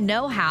 but do you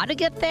know how to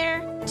get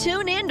there?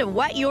 Tune in to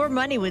What Your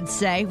Money Would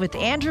Say with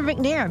Andrew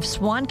McNair of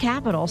Swan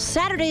Capital,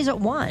 Saturdays at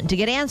 1 to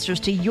get answers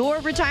to your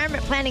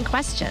retirement planning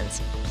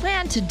questions.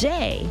 Plan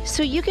today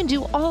so you can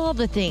do all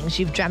the things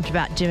you've dreamt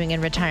about doing in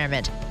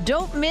retirement.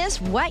 Don't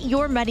miss What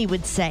Your Money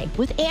Would Say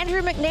with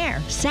Andrew McNair,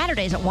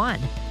 Saturdays at 1.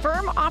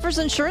 Firm offers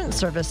insurance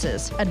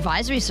services.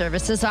 Advisory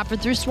services offered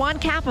through Swan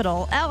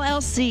Capital,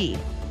 LLC.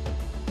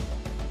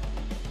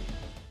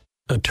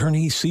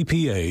 Attorney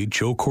CPA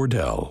Joe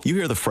Cordell. You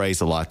hear the phrase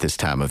a lot this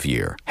time of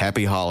year,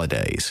 happy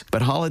holidays.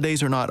 But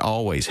holidays are not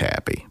always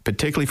happy,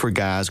 particularly for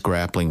guys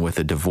grappling with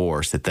a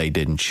divorce that they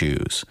didn't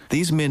choose.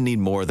 These men need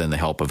more than the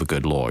help of a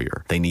good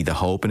lawyer. They need the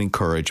hope and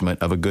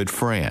encouragement of a good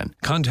friend.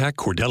 Contact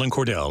Cordell &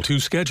 Cordell to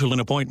schedule an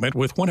appointment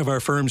with one of our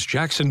firm's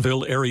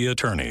Jacksonville area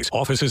attorneys.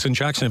 Offices in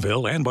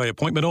Jacksonville and by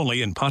appointment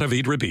only in Ponte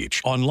Vedra Beach.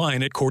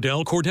 Online at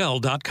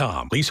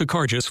CordellCordell.com. Lisa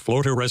Cargis,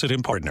 Florida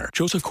resident partner.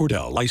 Joseph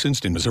Cordell,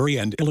 licensed in Missouri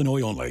and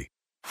Illinois only.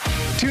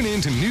 Tune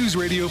in to News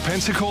Radio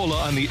Pensacola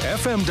on the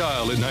FM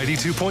dial at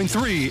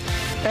 92.3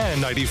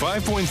 and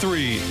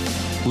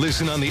 95.3.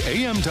 Listen on the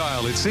AM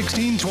dial at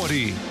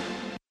 1620.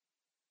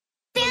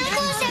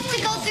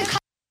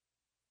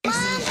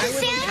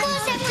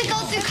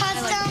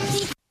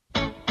 Custom.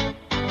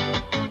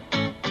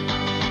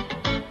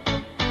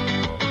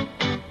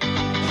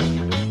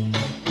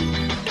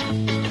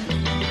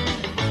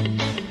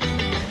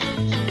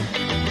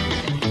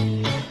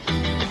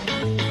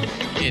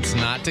 It's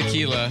not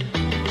tequila.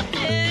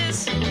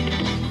 It's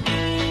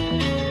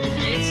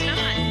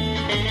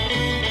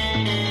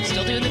not.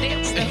 Still doing the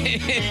dance, though.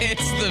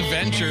 It's the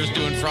Ventures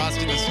doing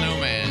Frosty the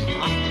Snowman.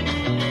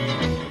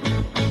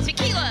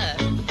 Tequila.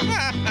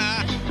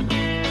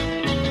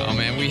 Oh,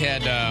 man, we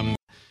had...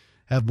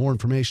 Have more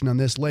information on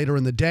this later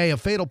in the day. A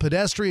fatal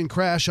pedestrian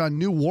crash on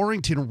New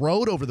Warrington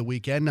Road over the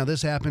weekend. Now,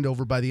 this happened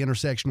over by the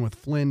intersection with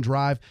Flynn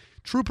Drive.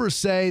 Troopers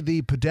say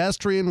the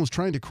pedestrian was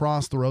trying to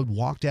cross the road,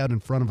 walked out in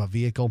front of a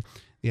vehicle.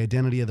 The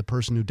identity of the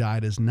person who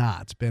died has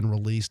not been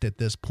released at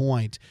this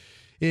point.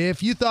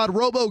 If you thought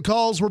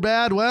robocalls were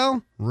bad,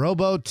 well,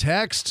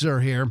 robo-texts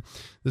are here.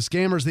 The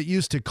scammers that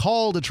used to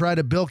call to try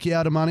to bilk you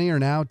out of money are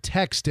now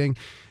texting.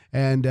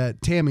 And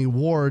Tammy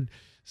Ward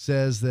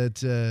says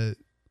that...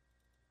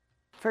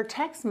 For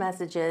text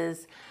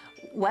messages,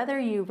 whether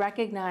you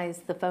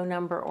recognize the phone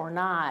number or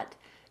not,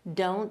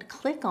 don't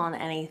click on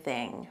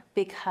anything,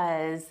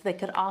 because they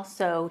could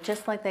also,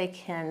 just like they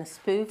can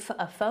spoof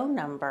a phone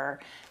number,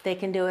 they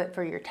can do it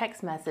for your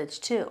text message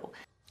too.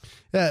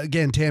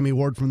 Again, Tammy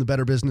Ward from the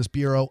Better Business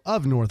Bureau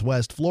of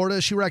Northwest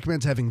Florida. She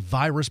recommends having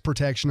virus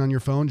protection on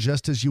your phone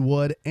just as you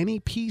would any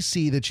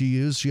PC that you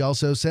use. She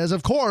also says,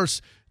 of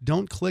course,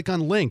 don't click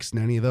on links in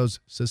any of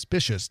those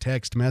suspicious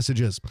text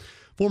messages.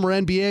 Former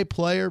NBA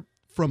player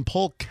from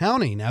Polk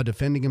County now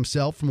defending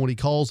himself from what he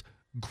calls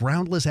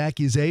groundless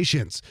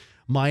accusations.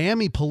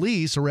 Miami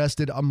police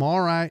arrested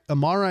Amari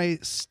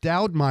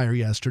Stoudemire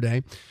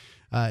yesterday.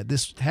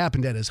 This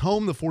happened at his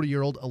home. The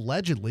 40-year-old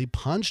allegedly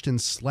punched and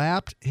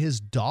slapped his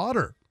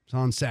daughter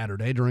on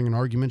Saturday during an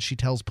argument. She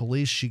tells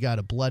police she got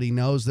a bloody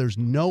nose. There's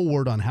no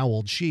word on how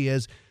old she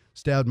is.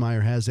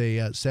 Stoudemire has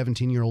a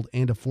 17-year-old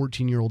and a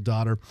 14-year-old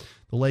daughter.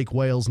 The Lake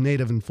Wales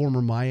native and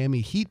former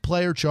Miami Heat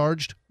player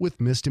charged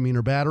with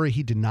misdemeanor battery.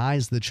 He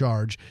denies the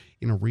charge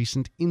in a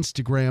recent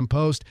Instagram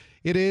post.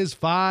 It is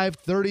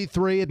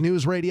 5:33 at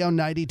News Radio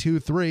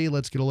 92.3.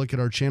 Let's get a look at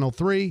our Channel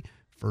 3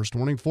 First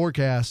Warning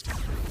Forecast.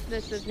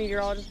 This is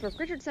meteorologist Brooke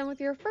Richardson with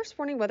your First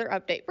Warning Weather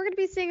Update. We're going to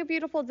be seeing a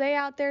beautiful day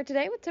out there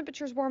today with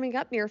temperatures warming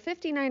up near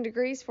 59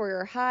 degrees for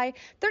your high,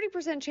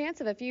 30%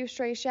 chance of a few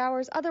stray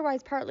showers,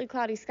 otherwise partly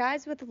cloudy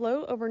skies with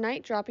low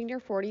overnight dropping near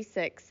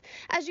 46.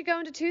 As you go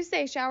into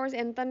Tuesday, showers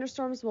and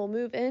thunderstorms will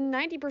move in,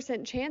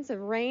 90% chance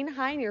of rain,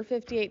 high near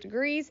 58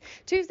 degrees.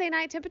 Tuesday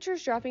night,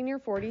 temperatures dropping near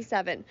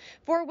 47.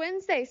 For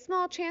Wednesday,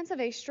 small chance of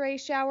a stray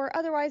shower,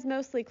 otherwise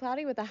mostly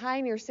cloudy with a high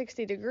near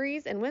 60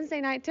 degrees, and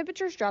Wednesday night,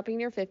 temperatures dropping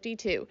near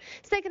 52.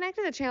 Stay connected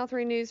to the Channel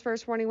 3 News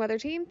First Warning Weather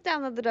Team.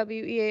 Download the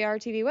WEAR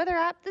TV weather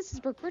app. This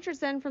is Brooke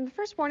Richardson from the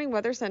First Warning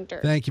Weather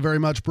Center. Thank you very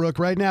much, Brooke.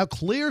 Right now,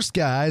 clear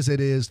skies.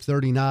 It is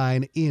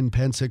 39 in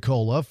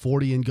Pensacola,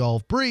 40 in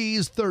Gulf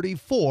Breeze,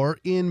 34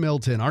 in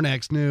Milton. Our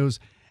next news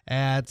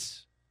at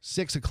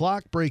 6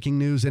 o'clock. Breaking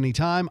news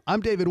anytime.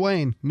 I'm David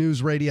Wayne,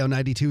 News Radio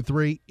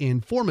 92.3,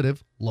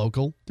 informative,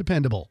 local,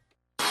 dependable.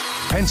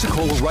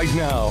 Pensacola right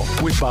now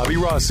with Bobby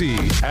Rossi.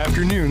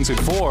 Afternoons at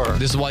 4.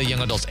 This is why young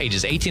adults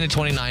ages 18 to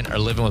 29 are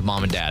living with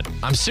mom and dad.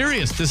 I'm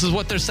serious. This is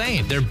what they're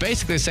saying. They're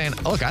basically saying,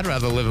 look, I'd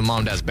rather live in mom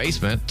and dad's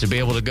basement to be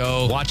able to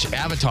go watch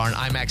Avatar in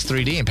IMAX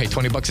 3D and pay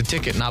 $20 a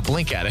ticket and not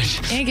blink at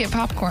it. And get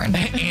popcorn.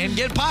 And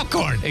get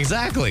popcorn.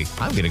 Exactly.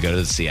 I'm going to go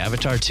to see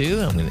Avatar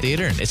 2. I'm in the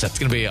theater, and it's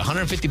going to be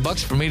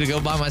 $150 for me to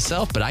go by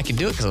myself, but I can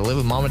do it because I live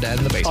with mom and dad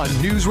in the basement.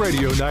 On News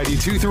Radio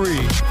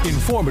 92.3.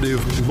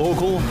 Informative,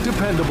 local,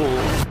 dependable.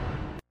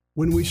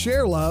 When we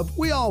share love,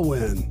 we all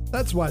win.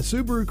 That's why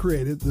Subaru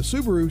created the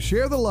Subaru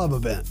Share the Love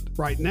event.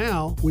 Right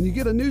now, when you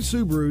get a new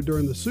Subaru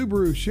during the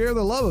Subaru Share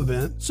the Love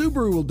event,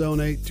 Subaru will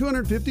donate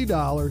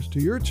 $250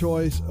 to your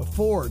choice of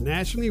 4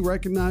 nationally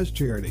recognized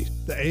charities: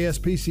 the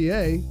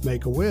ASPCA,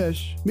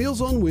 Make-A-Wish,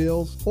 Meals on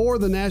Wheels, or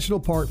the National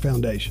Park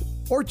Foundation.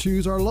 Or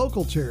choose our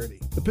local charity,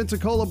 the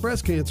Pensacola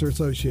Breast Cancer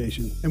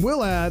Association, and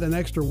we'll add an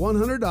extra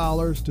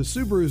 $100 to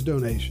Subaru's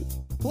donation.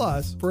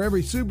 Plus, for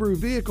every Subaru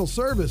vehicle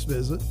service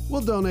visit,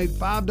 we'll donate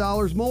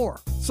 $5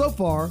 more. So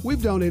far,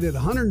 we've donated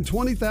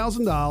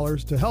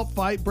 $120,000 to help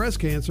fight breast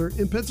cancer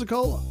in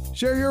Pensacola.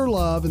 Share your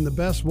love in the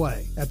best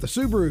way at the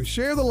Subaru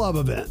Share the Love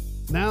event,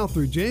 now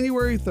through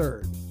January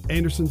 3rd.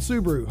 Anderson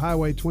Subaru,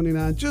 Highway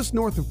 29, just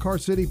north of Car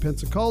City,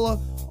 Pensacola.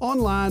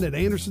 Online at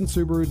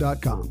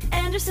AndersonSubaru.com.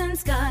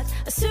 Anderson's got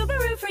a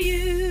Subaru for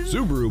you.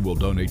 Subaru will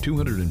donate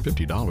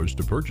 $250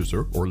 to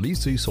purchaser or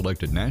leasee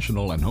selected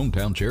national and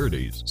hometown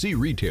charities. See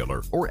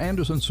retailer or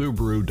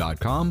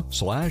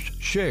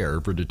AndersonSubaru.com/share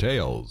for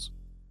details.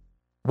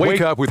 Wake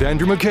up with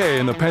Andrew McKay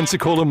in the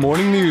Pensacola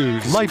Morning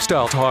News.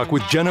 Lifestyle talk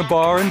with Jenna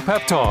Barr and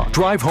Pep Talk.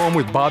 Drive home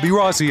with Bobby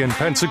Rossi in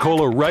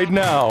Pensacola right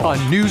now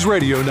on News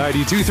Radio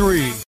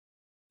 92.3.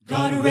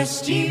 God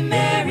rest ye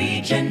merry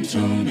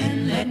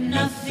gentlemen, let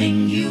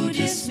nothing you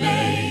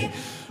dismay.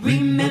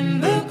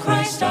 Remember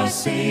Christ our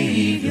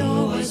Savior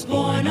was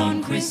born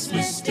on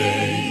Christmas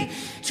Day.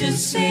 to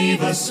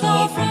save us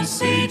all from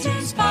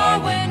Satan's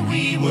power when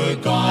we were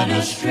gone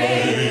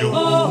astray.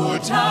 Oh,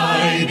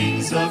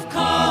 tidings of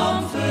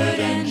comfort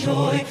and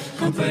joy,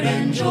 comfort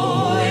and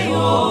joy.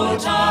 Oh,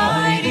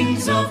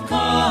 tidings of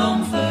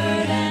comfort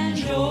and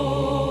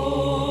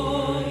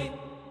joy.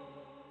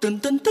 Dun,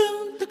 dun, dun.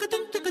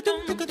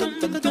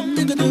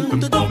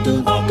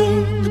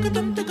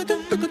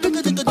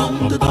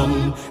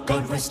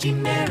 God rest ye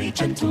merry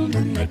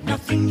gentlemen, let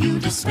nothing you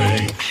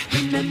dismay.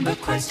 Remember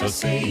Christ our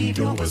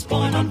Savior was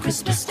born on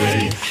Christmas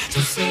Day to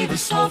save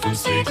us all from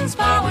Satan's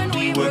power when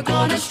we were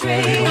gone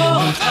astray.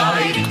 Oh,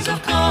 tidings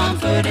of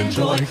comfort and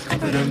joy,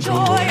 comfort and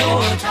joy.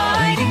 Oh,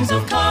 tidings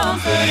of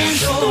comfort and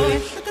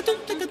joy.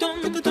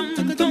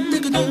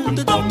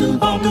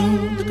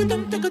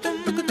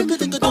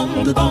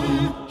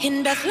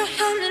 In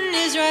Bethlehem in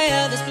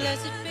Israel, this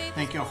blessed baby.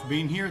 Thank you all for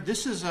being here.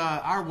 This is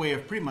our way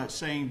of pretty much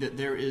saying that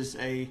there is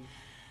a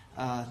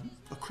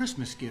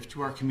Christmas gift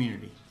to our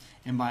community.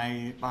 And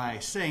by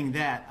saying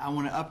that, I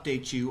want to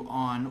update you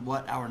on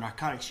what our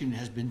narcotics unit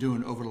has been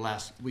doing over the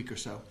last week or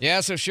so.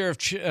 Yeah, so Sheriff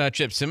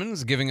Chip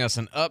Simmons giving us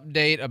an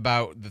update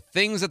about the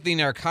things that the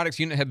narcotics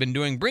unit have been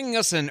doing, bringing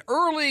us an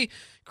early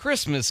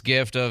Christmas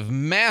gift of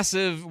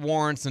massive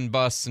warrants and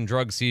busts and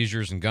drug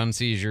seizures and gun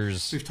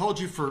seizures. We've told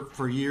you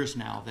for years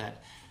now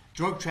that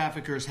drug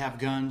traffickers have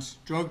guns.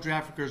 Drug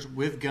traffickers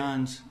with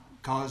guns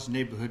cause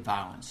neighborhood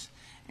violence.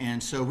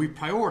 And so we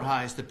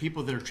prioritize the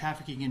people that are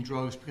trafficking in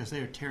drugs because they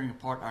are tearing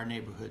apart our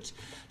neighborhoods.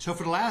 So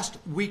for the last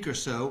week or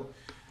so,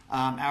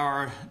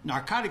 our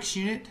narcotics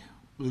unit,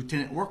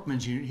 Lieutenant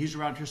Workman's unit, he's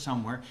around here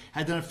somewhere,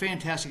 had done a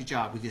fantastic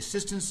job with the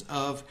assistance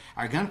of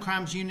our gun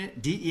crimes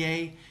unit,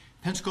 DEA,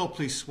 Pensacola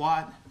Police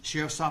SWAT,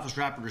 Sheriff's Office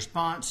Rapid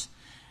Response.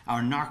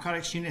 Our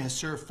narcotics unit has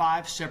served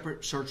 5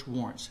 separate search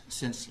warrants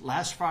since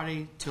last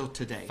Friday till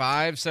today.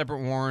 5 separate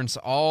warrants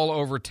all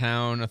over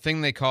town, a thing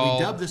they call...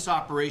 We dubbed this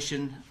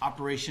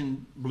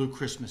Operation Blue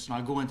Christmas, and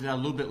I'll go into that a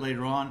little bit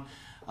later on.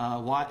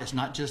 Why it's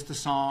not just the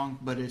song,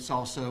 but it's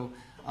also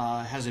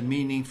has a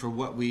meaning for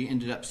what we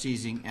ended up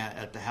seizing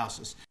at the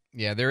houses.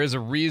 Yeah, there is a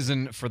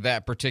reason for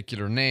that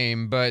particular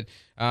name, but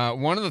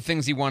one of the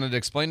things he wanted to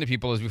explain to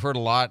people is we've heard a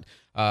lot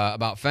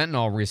about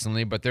fentanyl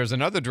recently, but there's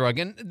another drug,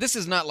 and this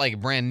is not like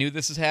brand new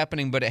this is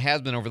happening, but it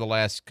has been over the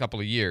last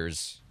couple of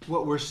years.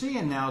 What we're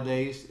seeing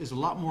nowadays is a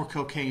lot more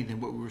cocaine than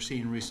what we were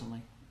seeing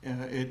recently.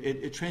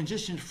 It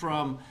transitioned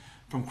from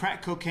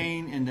crack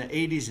cocaine in the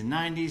 80s and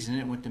 90s, and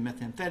it went to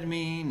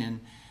methamphetamine,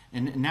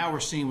 and now we're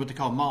seeing what they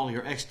call Molly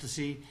or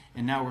ecstasy,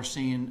 and now we're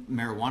seeing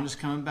marijuana's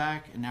coming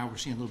back, and now we're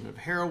seeing a little bit of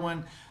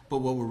heroin. But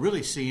what we're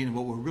really seeing and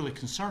what we're really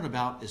concerned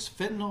about is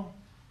fentanyl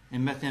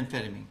and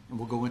methamphetamine, and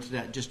we'll go into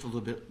that just a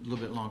little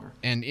bit longer.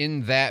 And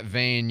in that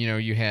vein, you know,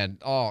 you had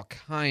all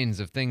kinds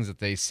of things that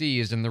they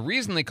seized, and the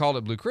reason they called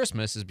it Blue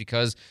Christmas is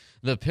because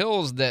the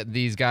pills that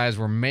these guys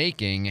were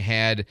making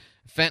had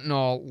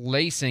fentanyl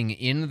lacing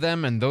in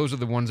them, and those are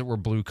the ones that were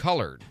blue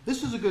colored.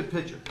 This is a good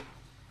picture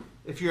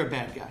if you're a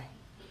bad guy.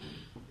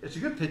 It's a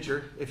good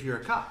picture if you're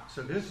a cop.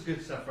 So this is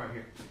good stuff right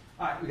here.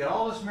 All right, we got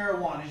all this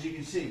marijuana, as you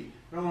can see.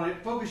 But I want to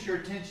focus your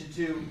attention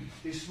to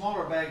these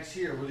smaller bags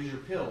here where these are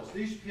pills.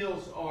 These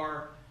pills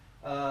are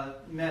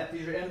meth.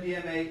 These are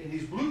MDMA, and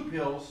these blue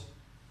pills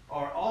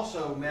are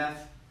also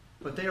meth,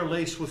 but they are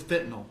laced with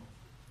fentanyl.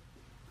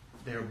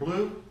 They are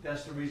blue.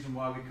 That's the reason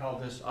why we call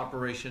this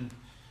Operation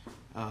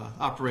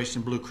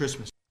Blue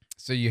Christmas.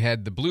 So you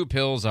had the blue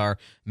pills are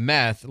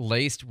meth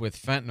laced with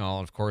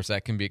fentanyl. Of course,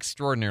 that can be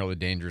extraordinarily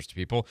dangerous to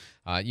people.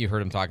 You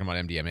heard him talking about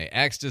MDMA,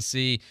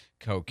 ecstasy,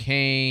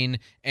 cocaine.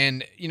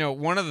 And, you know,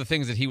 one of the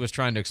things that he was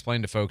trying to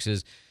explain to folks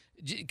is,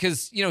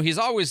 because, you know, he's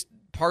always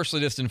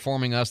partially just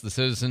informing us, the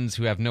citizens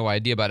who have no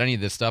idea about any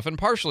of this stuff, and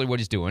partially what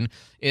he's doing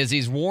is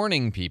he's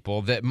warning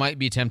people that might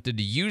be tempted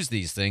to use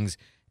these things.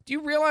 Do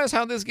you realize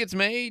how this gets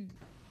made?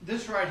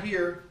 This right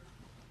here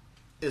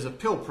is a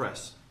pill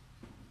press.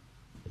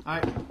 All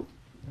right.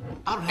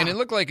 And it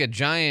looked like a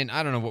giant,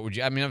 I don't know, what would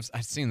you, I mean,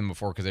 I've seen them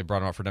before because they brought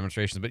them out for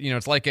demonstrations, but, you know,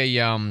 it's like a,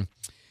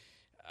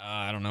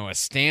 I don't know, a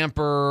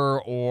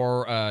stamper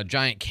or a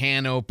giant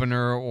can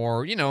opener,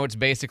 or, you know, it's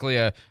basically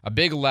a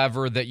big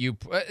lever that you,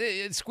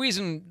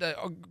 squeezing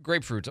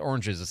grapefruits,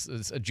 oranges,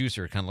 it's a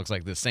juicer. It kind of looks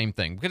like the same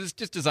thing because it's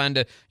just designed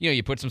to, you know,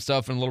 you put some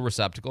stuff in a little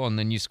receptacle and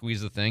then you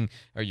squeeze the thing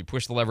or you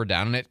push the lever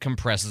down and it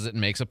compresses it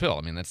and makes a pill.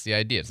 I mean, that's the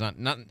idea. It's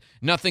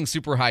nothing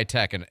super high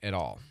tech at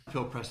all.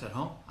 Pill press at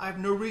home. I have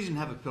no reason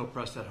to have a pill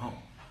press at home.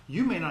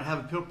 You may not have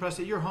a pill press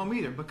at your home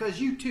either because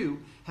you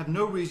too have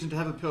no reason to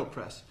have a pill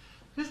press.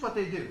 Here's what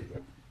they do.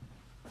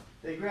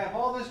 They grab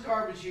all this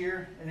garbage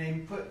here and they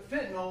put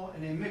fentanyl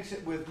and they mix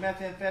it with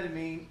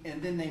methamphetamine and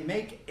then they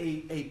make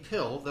a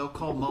pill. They'll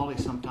call Molly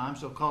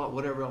sometimes. They'll call it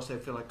whatever else they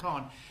feel like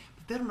calling.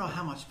 But they don't know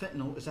how much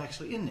fentanyl is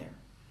actually in there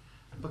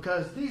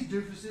because these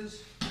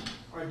doofuses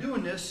are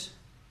doing this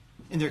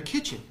in their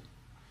kitchen.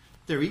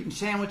 They're eating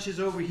sandwiches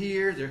over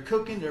here. They're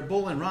cooking. They're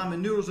boiling ramen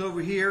noodles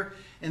over here.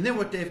 And then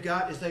what they've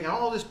got is they got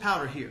all this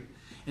powder here.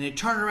 And they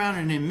turn around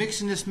and they're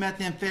mixing this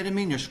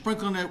methamphetamine. They're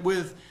sprinkling it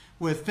with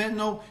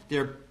fentanyl.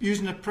 They're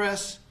using the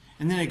press.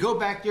 And then they go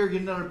back there,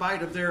 get another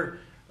bite of their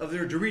of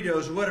their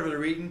Doritos or whatever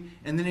they're eating,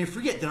 and then they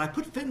forget, did I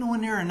put fentanyl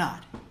in there or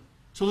not?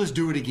 So let's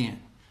do it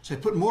again. So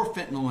they put more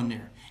fentanyl in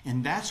there.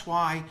 And that's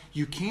why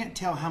you can't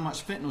tell how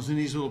much fentanyl's in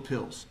these little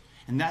pills.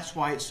 And that's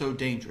why it's so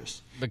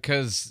dangerous.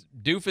 Because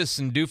Doofus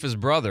and Doofus'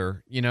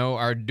 brother,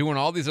 are doing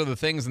all these other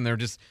things, and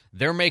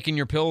they're making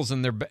your pills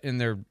in their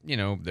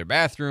their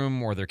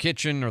bathroom or their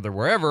kitchen or their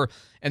wherever,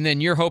 and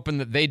then you're hoping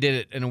that they did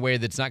it in a way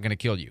that's not going to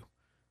kill you.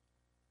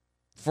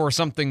 For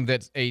something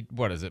that's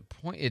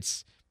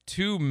it's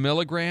 2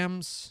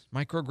 micrograms,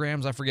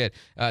 I forget,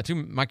 2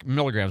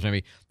 milligrams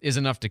maybe, is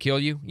enough to kill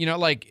you.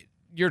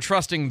 You're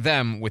trusting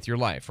them with your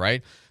life,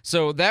 right?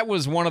 So that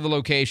was one of the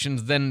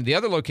locations. Then the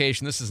other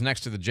location, this is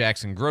next to the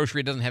Jackson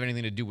Grocery. It doesn't have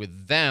anything to do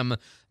with them,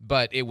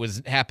 but it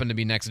happened to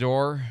be next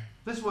door.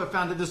 This is what I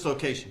found at this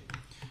location.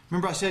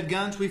 Remember I said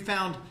guns? We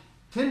found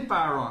 10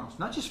 firearms,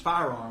 not just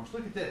firearms.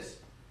 Look at this.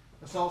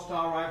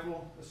 Assault-style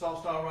rifle,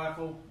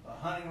 a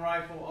hunting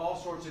rifle, all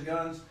sorts of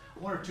guns.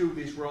 1 or 2 of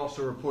these were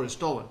also reported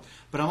stolen.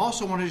 But I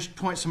also want to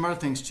point some other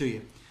things to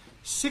you.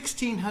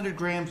 1,600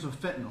 grams of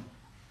fentanyl.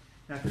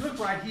 Now, if you look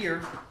right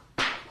here,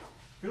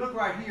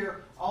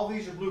 all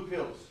these are blue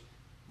pills,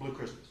 Blue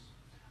Christmas.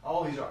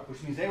 All these are,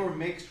 which means they were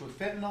mixed with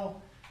fentanyl.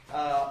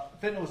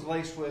 Fentanyl was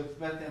laced with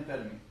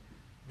methamphetamine.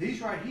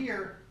 These right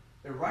here,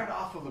 they're right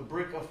off of a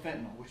brick of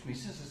fentanyl, which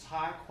means this is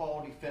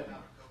high-quality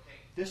fentanyl.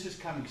 This is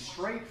coming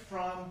straight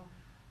from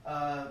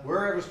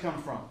wherever it's come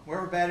from,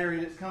 wherever bad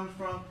area it comes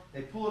from.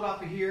 They pull it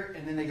off of here,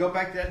 and then they go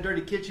back to that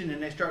dirty kitchen,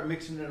 and they start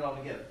mixing it all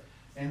together.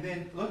 And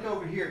then look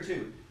over here,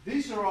 too.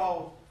 These are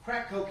all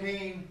crack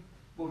cocaine,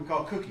 what we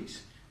call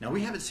cookies. Now,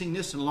 we haven't seen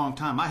this in a long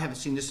time. I haven't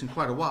seen this in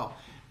quite a while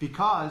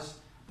because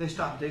they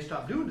stopped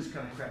doing this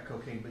kind of crack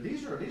cocaine. But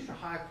these are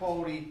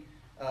high-quality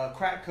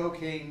crack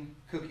cocaine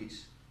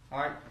cookies. All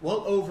right,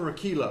 well over a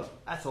kilo.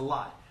 That's a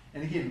lot.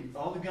 And again,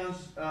 all the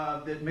guns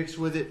that mix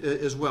with it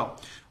as well.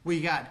 We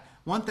got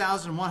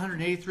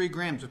 1,183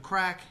 grams of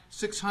crack,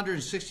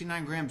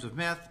 669 grams of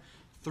meth,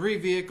 3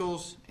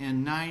 vehicles,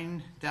 and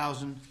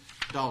 $9,000.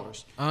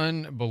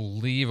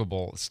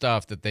 Unbelievable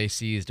stuff that they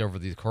seized over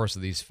the course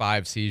of these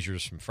 5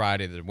 seizures from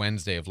Friday to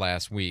Wednesday of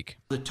last week.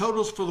 The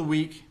totals for the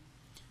week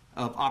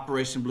of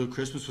Operation Blue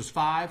Christmas was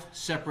 5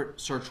 separate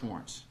search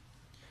warrants.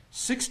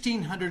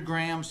 1,600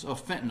 grams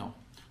of fentanyl.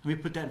 Let me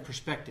put that in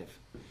perspective.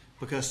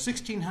 Because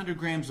 1,600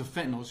 grams of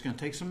fentanyl is going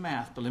to take some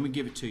math, but let me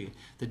give it to you.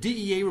 The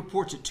DEA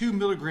reports that 2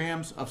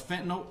 milligrams of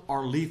fentanyl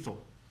are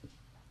lethal.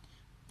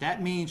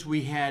 That means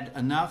we had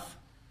enough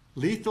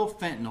lethal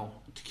fentanyl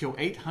to kill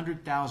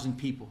 800,000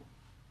 people.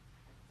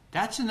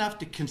 That's enough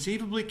to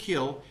conceivably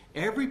kill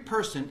every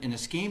person in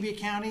Escambia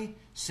County,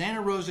 Santa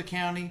Rosa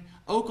County,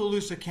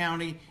 Okaloosa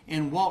County,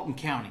 and Walton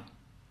County,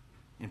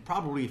 and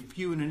probably a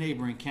few in the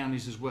neighboring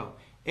counties as well.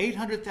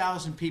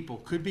 800,000 people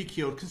could be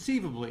killed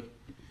conceivably.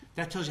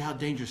 That tells you how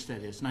dangerous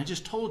that is. And I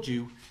just told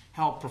you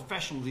how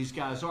professional these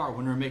guys are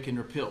when they're making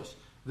their pills.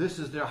 This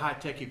is their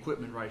high-tech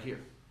equipment right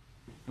here.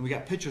 And we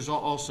got pictures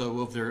also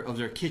of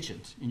their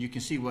kitchens, and you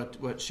can see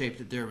what shape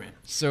that they're in.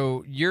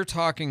 So you're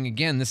talking,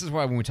 again, this is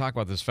why when we talk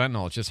about this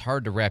fentanyl, it's just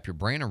hard to wrap your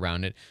brain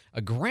around it.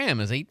 A gram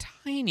is a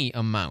tiny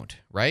amount,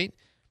 right?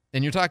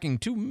 And you're talking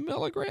 2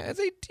 milligrams. It's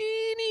a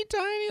teeny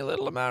tiny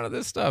little amount of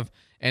this stuff.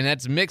 And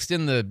that's mixed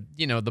in the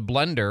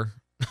blender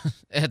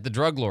at the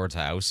drug lord's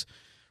house,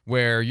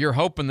 where you're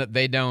hoping that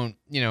they don't,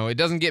 it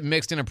doesn't get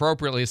mixed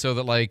inappropriately so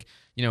that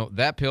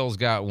that pill's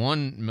got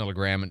 1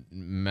 milligram and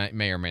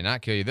may or may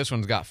not kill you. This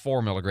one's got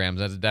 4 milligrams.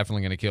 That's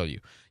definitely going to kill you.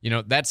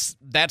 That's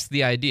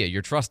the idea.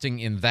 You're trusting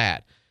in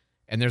that.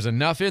 And there's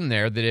enough in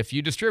there that if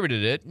you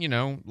distributed it,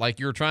 like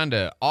you're trying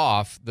to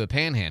off the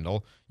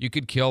panhandle, you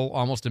could kill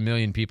almost 1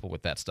 million people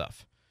with that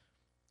stuff.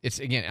 It's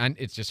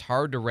just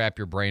hard to wrap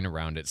your brain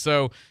around it.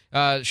 So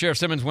Sheriff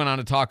Simmons went on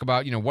to talk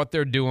about, what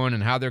they're doing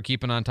and how they're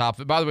keeping on top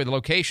of it. By the way, the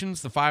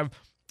locations, the 5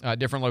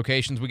 different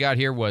locations we got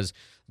here was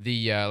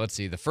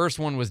the first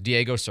one was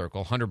Diego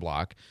Circle, 100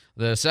 block.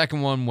 The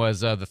second one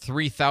was the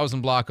 3000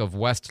 block of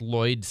West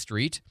Lloyd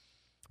Street.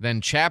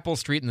 Then Chapel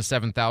Street in the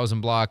 7000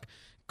 block,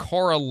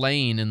 Cora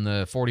Lane in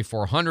the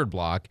 4400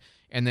 block,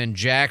 and then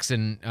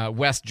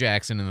West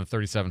Jackson in the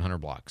 3700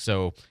 block.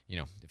 So,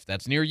 if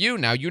that's near you,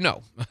 now you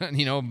know.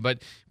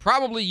 But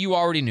probably you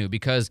already knew,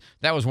 because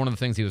that was one of the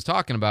things he was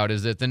talking about,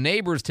 is that the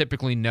neighbors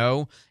typically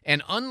know,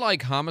 and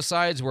unlike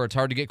homicides where it's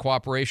hard to get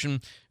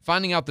cooperation,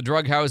 finding out the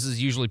drug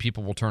houses, usually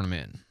people will turn them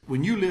in.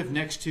 When you live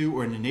next to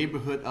or in the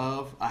neighborhood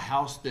of a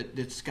house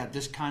that's got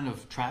this kind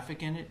of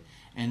traffic in it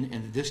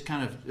and this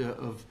kind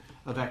of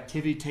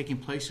activity taking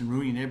place in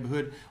ruining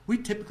neighborhood, we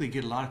typically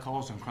get a lot of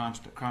calls on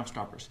Crime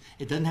Stoppers.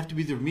 It doesn't have to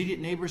be the immediate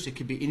neighbors. It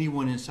could be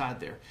anyone inside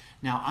there.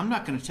 Now, I'm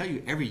not going to tell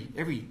you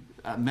every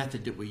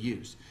method that we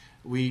use.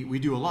 We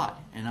do a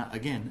lot, and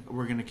again,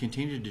 we're going to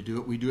continue to do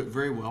it. We do it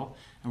very well,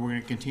 and we're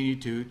going to continue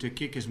to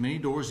kick as many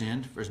doors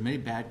in for as many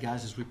bad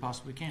guys as we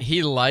possibly can.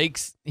 He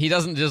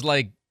doesn't just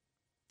like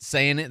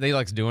saying it, he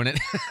likes doing it.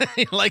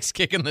 He likes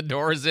kicking the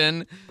doors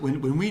in.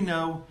 When we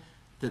know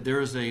that there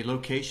is a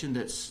location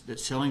that's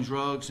selling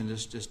drugs and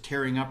just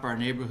tearing up our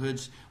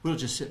neighborhoods, we'll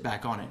just sit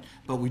back on it.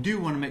 But we do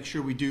want to make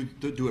sure we do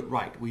it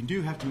right. We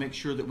do have to make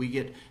sure that we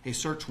get a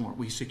search warrant,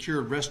 we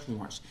secure arrest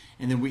warrants,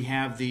 and then we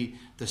have the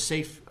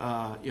safe,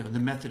 the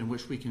method in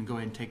which we can go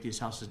ahead and take these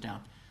houses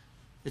down.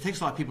 It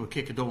takes a lot of people to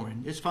kick a door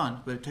in. It's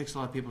fun, but it takes a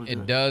lot of people to do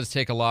it. It does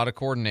take a lot of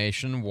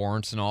coordination,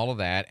 warrants, and all of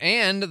that.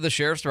 And the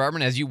Sheriff's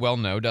Department, as you well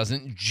know,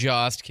 doesn't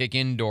just kick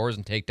in doors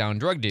and take down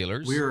drug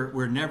dealers.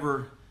 We're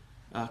never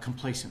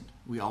complacent.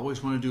 We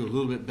always want to do a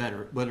little bit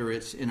better, whether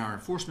it's in our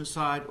enforcement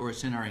side or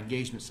it's in our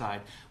engagement side.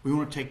 We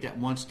want to take that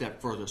one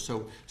step further.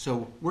 So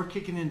we're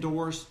kicking in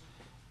doors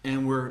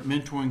and we're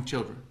mentoring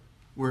children.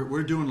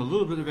 We're doing a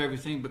little bit of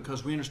everything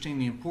because we understand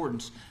the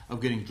importance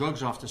of getting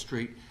drugs off the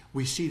street.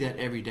 We see that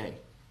every day.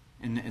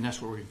 And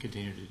that's what we're going to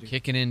continue to do.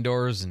 Kicking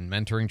indoors and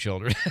mentoring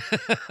children.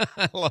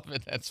 I love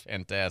it. That's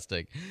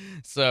fantastic.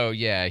 So,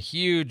 yeah,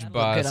 huge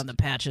buzz. Good on the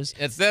patches.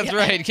 That's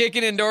right.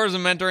 Kicking indoors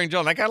and mentoring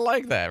children. I kind of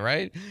like that,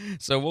 right?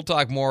 So we'll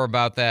talk more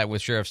about that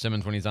with Sheriff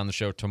Simmons when he's on the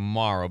show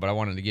tomorrow, but I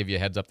wanted to give you a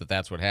heads up that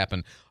that's what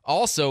happened.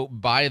 Also,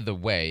 by the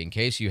way, in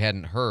case you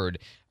hadn't heard,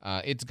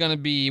 it's going to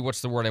be,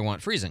 what's the word I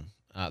want, freezing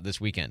this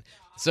weekend.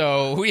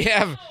 So we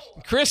have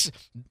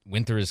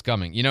winter is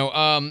coming,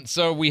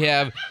 so we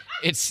have,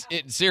 it's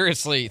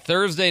seriously,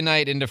 Thursday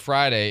night into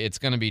Friday, it's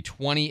going to be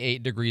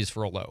 28 degrees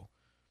for a low.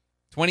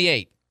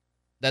 28.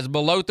 That's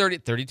below 30.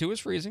 32 is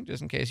freezing,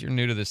 just in case you're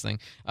new to this thing.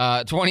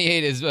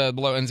 28 is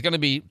below, and it's going to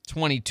be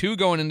 22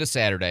 going into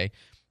Saturday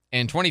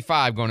and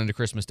 25 going into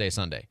Christmas Day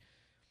Sunday.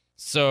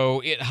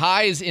 So it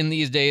highs in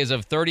these days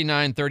of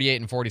 39,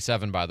 38, and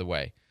 47, by the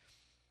way.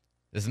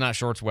 This is not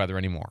shorts weather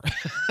anymore.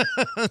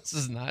 This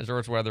is not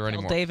shorts weather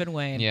anymore. David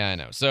Wayne. Yeah, I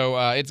know. So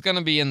it's going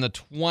to be in the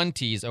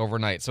 20s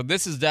overnight. So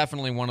this is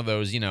definitely one of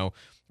those,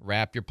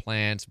 wrap your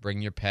plants,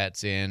 bring your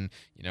pets in,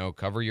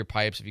 cover your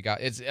pipes if you got.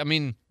 It's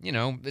going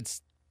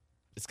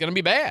to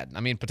be bad.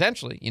 I mean,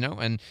 potentially,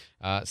 and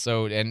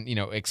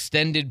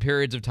extended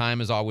periods of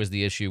time is always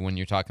the issue when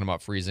you're talking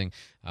about freezing.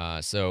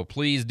 So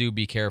please do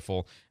be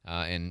careful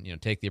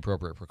and take the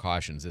appropriate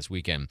precautions this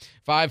weekend.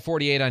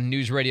 5:48 on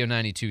News Radio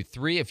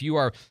 92.3. If you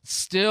are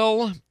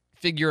still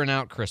figuring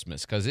out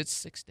Christmas, because it's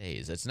 6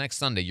 days, it's next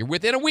Sunday. You're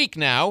within a week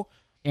now.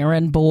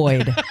 Aaron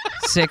Boyd,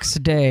 6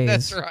 days.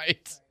 That's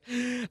right.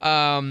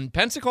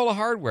 Pensacola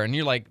Hardware, and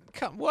you're like,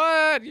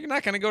 what? You're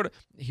not going to go to...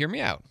 Hear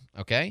me out,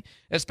 okay?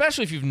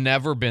 Especially if you've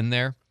never been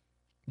there.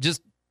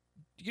 Just,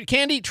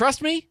 Candy,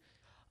 trust me.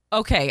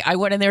 Okay, I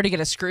went in there to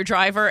get a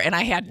screwdriver, and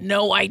I had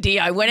no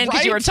idea. I went in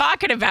because you were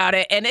talking about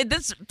it, and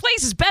this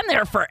place has been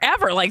there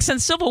forever, like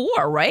since Civil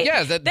War, right?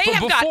 Yeah, they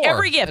have got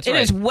every gift. It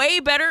is way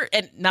better,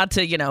 and not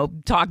to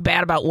talk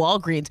bad about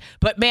Walgreens,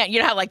 but man, you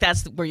know how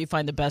that's where you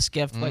find the best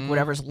gift, like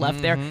whatever's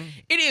left there.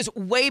 It is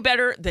way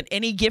better than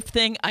any gift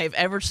thing I've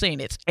ever seen.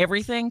 It's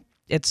everything.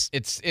 It's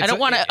I don't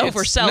want to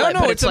oversell it,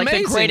 but it's like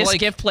the greatest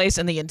gift place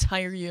in the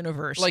entire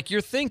universe. Like you're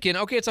thinking,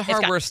 okay, it's a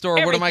hardware store.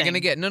 Everything. What am I going to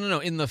get? No.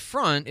 In the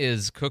front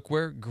is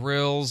cookware,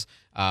 grills,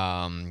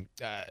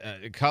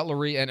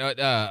 cutlery,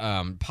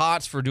 and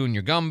pots for doing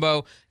your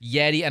gumbo,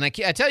 Yeti. And I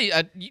tell you,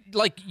 I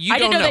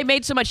didn't know they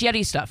made so much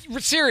Yeti stuff.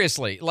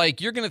 Seriously,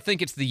 you're going to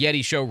think it's the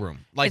Yeti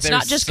showroom. It's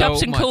not just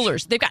cups and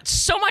coolers. They've got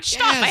so much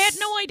stuff. I had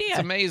no idea. It's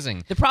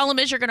amazing. The problem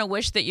is you're going to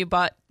wish that you're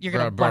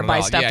going to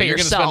buy stuff for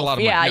yourself. Spend a lot of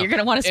money. Yeah, you're going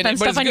to want to spend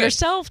stuff on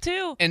yourself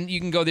too. And you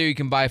can go there. You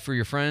can buy for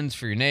your friends,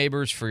 for your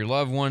neighbors, for your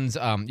loved ones.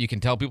 You can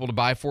tell people to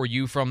buy for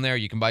you from there.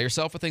 You can buy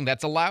yourself a thing.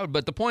 That's allowed.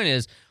 But the point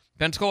is,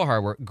 Pensacola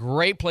Hardware,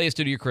 great place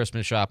to do your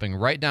Christmas shopping,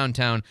 right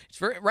downtown.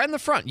 It's right in the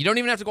front. You don't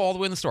even have to go all the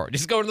way in the store.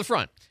 Just go to the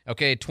front.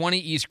 Okay, 20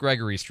 East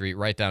Gregory Street,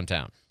 right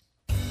downtown.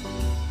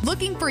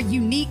 Looking for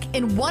unique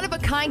and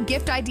one-of-a-kind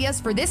gift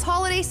ideas for this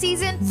holiday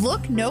season?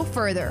 Look no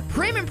further.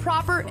 Prim and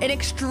Proper, an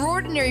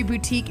extraordinary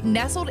boutique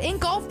nestled in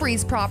Gulf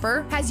Breeze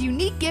proper, has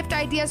unique gift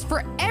ideas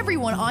for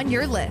everyone on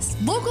your list.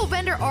 Local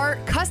vendor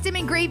art, custom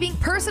engraving,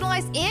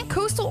 personalized and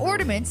coastal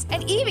ornaments,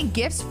 and even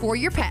gifts for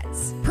your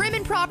pets. Prim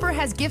and Proper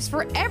has gifts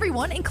for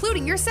everyone,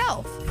 including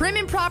yourself. Prim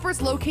and Proper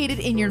is located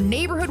in your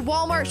neighborhood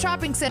Walmart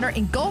shopping center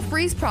in Gulf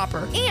Breeze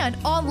proper and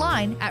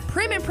online at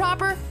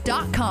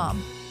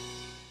primandproper.com.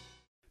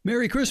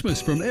 Merry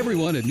Christmas from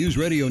everyone at News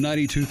Radio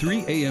 92.3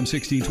 AM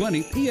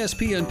 1620,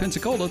 ESPN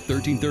Pensacola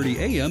 1330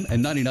 AM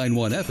and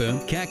 99.1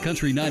 FM, Cat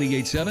Country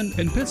 98.7,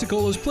 and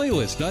Pensacola's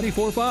Playlist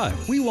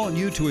 94.5. We want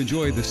you to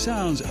enjoy the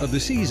sounds of the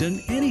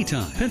season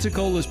anytime.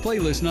 Pensacola's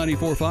Playlist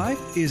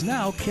 94.5 is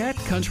now Cat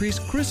Country's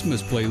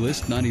Christmas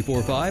Playlist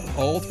 94.5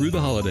 all through the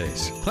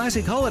holidays.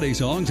 Classic holiday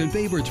songs and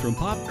favorites from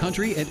pop,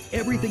 country, and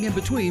everything in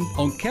between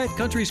on Cat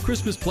Country's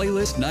Christmas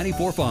Playlist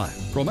 94.5.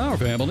 From our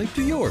family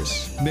to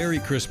yours, Merry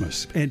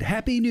Christmas and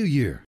Happy New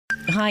Year.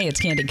 Hi, it's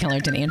Candy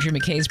Kellerton, Andrew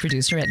McKay's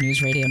producer at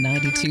News Radio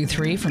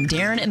 92.3. From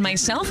Darren and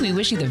myself, we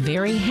wish you the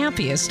very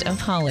happiest of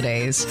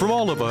holidays. From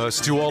all of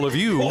us to all of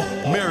you,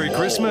 Merry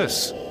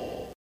Christmas.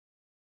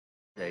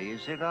 Day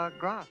is in our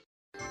grasp.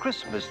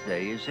 Christmas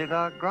Day is in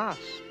our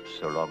grasp,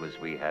 so long as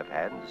we have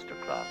hands to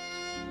clasp.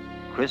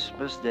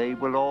 Christmas Day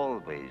will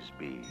always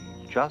be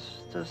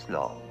just as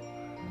long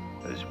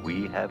as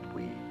we have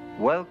we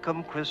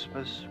Welcome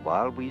Christmas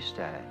while we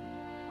stand,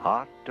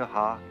 heart to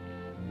heart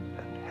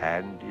and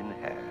hand in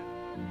hand.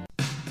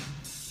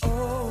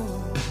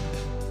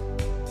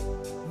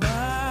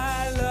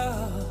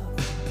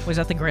 Was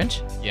that the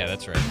Grinch? Yeah,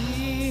 that's right.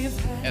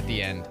 At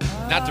the end.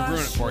 Not to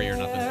ruin it for you or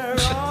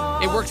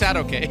nothing. It works out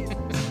okay.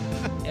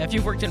 Yeah, if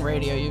you've worked in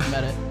radio, you've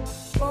met it.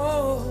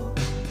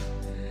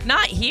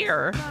 Not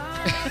here.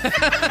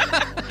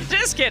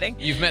 Just kidding.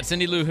 You've met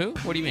Cindy Lou Who?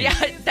 What do you mean?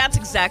 Yeah, that's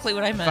exactly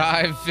what I meant.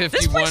 551.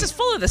 This place is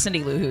full of the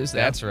Cindy Lou Who's, though.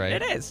 That's right.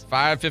 It is.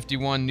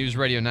 551 News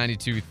Radio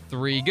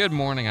 92.3. Good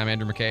morning. I'm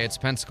Andrew McKay. It's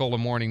Pensacola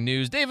Morning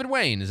News. David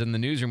Wayne is in the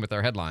newsroom with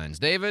our headlines.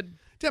 David?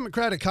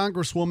 Democratic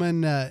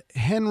Congresswoman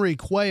Henry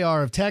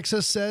Cuellar of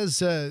Texas says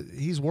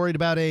he's worried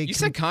about a... You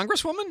said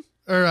Congresswoman?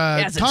 Or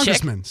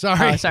Congressman.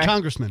 Sorry,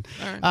 Congressman.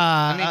 All right.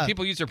 I mean,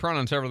 people use their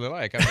pronouns however they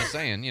like. I'm just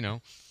saying, you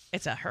know.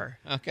 It's a her.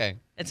 Okay.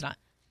 It's not.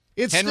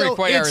 It's Henry still,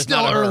 Cuellar it's is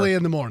still not a early her.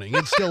 in the morning.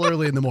 It's still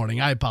early in the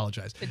morning. I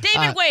apologize.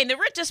 David Wayne, the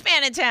richest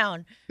man in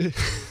town.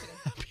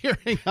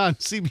 Appearing on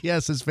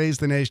CBS's Face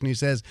the Nation, he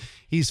says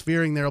he's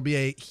fearing there will be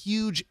a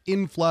huge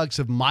influx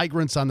of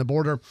migrants on the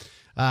border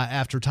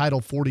after Title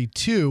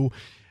 42.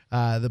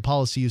 The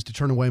policy used to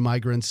turn away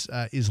migrants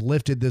is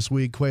lifted this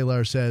week.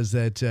 Cuellar says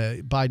that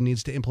Biden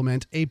needs to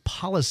implement a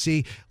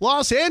policy.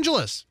 Los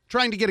Angeles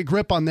trying to get a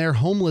grip on their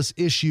homeless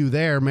issue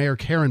there. Mayor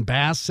Karen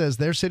Bass says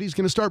their city's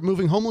going to start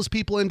moving homeless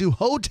people into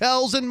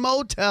hotels and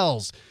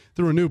motels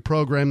through a new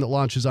program that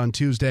launches on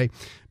Tuesday.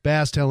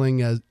 Bass telling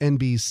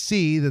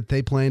NBC that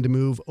they plan to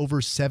move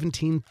over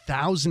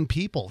 17,000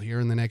 people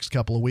here in the next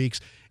couple of weeks.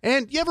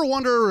 And you ever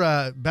wonder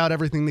about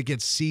everything that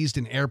gets seized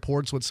in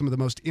airports, what some of the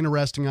most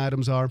interesting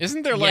items are?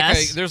 Isn't there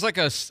there's like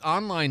a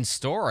online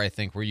store, I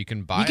think, where you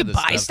can buy You can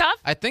buy stuff?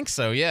 I think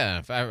so,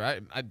 yeah.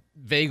 I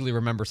vaguely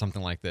remember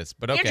something like this,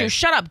 but okay. Andrew,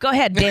 shut up. Go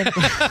ahead, Dave.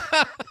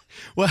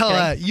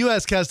 Well,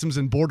 U.S. Customs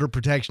and Border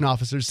Protection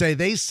officers say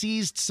they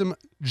seized some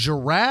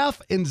giraffe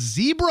and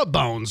zebra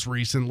bones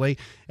recently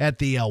at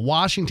the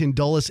Washington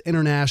Dulles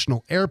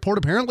International Airport.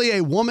 Apparently,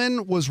 a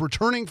woman was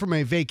returning from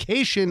a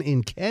vacation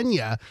in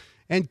Kenya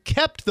and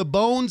kept the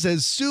bones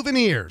as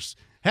souvenirs.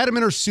 Had them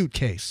in her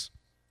suitcase.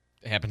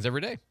 It happens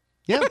every day.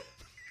 Yeah.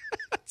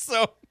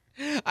 So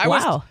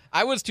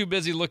I was too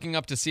busy looking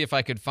up to see if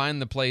I could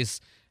find the place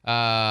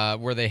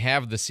where they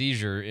have the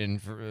seizure in.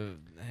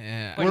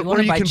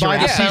 Where you can buy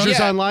the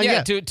seizures online?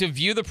 Yeah. To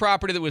view the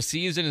property that was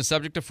seized and is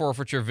subject to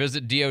forfeiture,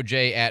 visit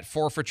DOJ at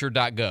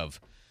forfeiture.gov.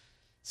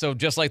 So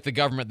just like the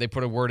government, they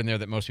put a word in there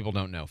that most people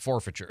don't know,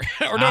 forfeiture,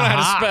 or don't know how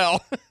to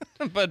spell.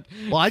 But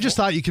I just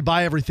thought you could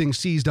buy everything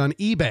seized on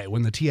eBay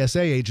when the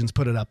TSA agents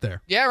put it up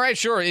there. Yeah, right,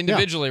 sure,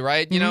 individually,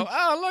 right? You know,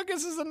 oh, look,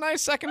 this is a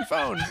nice second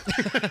phone.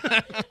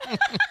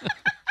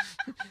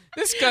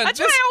 This gun. That's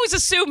what I always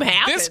assume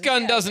happens. This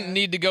gun doesn't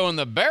need to go in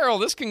the barrel.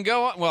 This can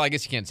go on. Well, I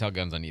guess you can't sell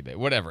guns on eBay.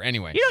 Whatever.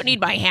 Anyway. You don't need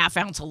my half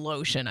ounce of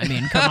lotion. I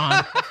mean, come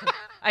on.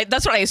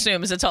 That's what I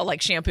assume is it's all like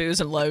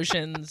shampoos and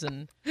lotions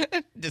and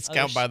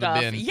discount by the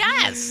bin.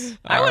 Yes.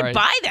 I would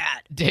buy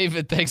that.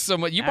 David, thanks so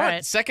much. You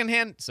bought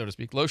secondhand, so to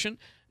speak, lotion?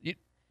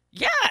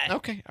 Yeah.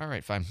 Okay. All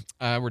right, fine.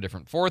 We're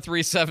different.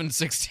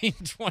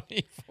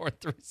 437-1620.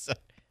 437.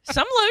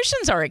 Some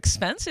lotions are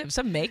expensive.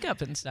 Some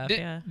makeup and stuff.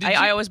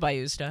 I always buy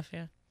used stuff.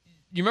 Yeah.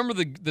 You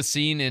remember the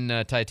scene in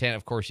Titanic?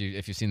 Of course,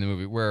 if you've seen the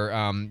movie,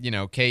 where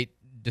Kate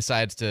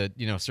decides to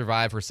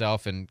survive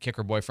herself and kick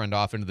her boyfriend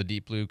off into the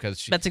deep blue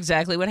because that's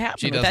exactly what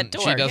happened with that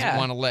door. She doesn't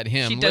want to let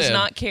him. She live. does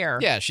not care.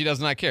 Yeah, she does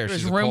not care.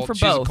 There's room for both.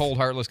 She's a cold,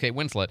 heartless Kate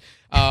Winslet.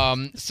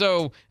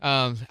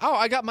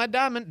 I got my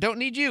diamond. Don't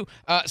need you.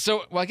 I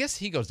guess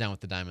he goes down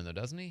with the diamond though,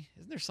 doesn't he?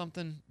 Isn't there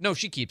something? No,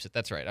 she keeps it.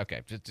 That's right.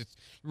 Okay, just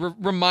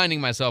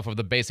reminding myself of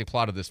the basic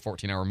plot of this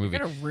 14-hour movie.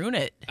 You're gonna ruin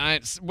it.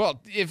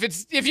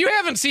 If you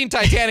haven't seen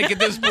Titanic at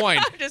this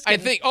point, I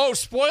think. Oh,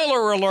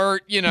 spoiler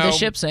alert! The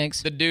ship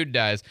sinks. The dude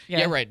dies.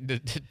 Yeah, right.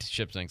 The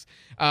ship sinks.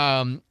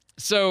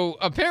 So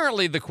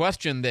apparently, the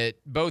question that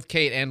both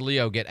Kate and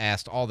Leo get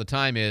asked all the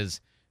time is,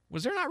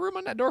 was there not room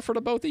on that door for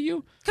the both of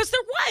you? Because there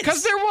was.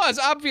 Because there was,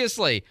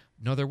 obviously.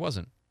 No, there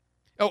wasn't.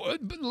 Oh,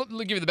 let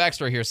me give you the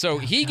backstory here. So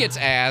he gets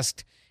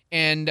asked,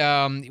 and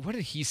what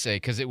did he say?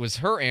 Because it was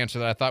her answer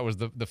that I thought was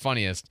the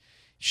funniest.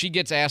 She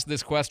gets asked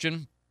this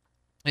question,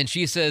 and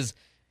she says,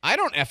 I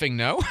don't effing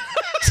know.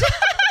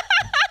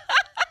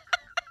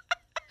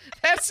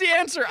 That's the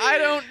answer. I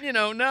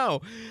don't,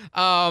 know.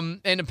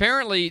 And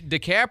apparently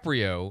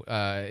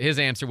DiCaprio, his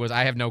answer was,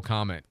 I have no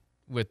comment.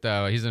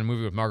 He's in a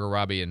movie with Margot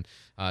Robbie and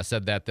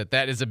said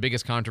that is the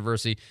biggest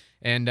controversy.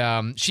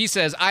 And she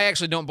says, I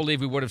actually don't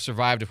believe we would have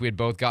survived if we had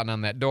both gotten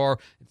on that door.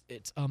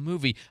 It's a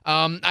movie.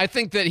 I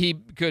think that he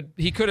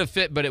could have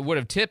fit, but it would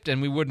have tipped,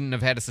 and we wouldn't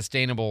have had a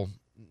sustainable,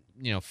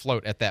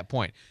 float at that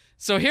point.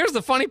 So here's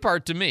the funny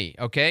part to me,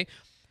 okay?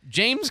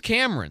 James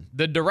Cameron,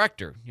 the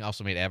director, he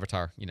also made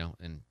Avatar,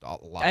 and a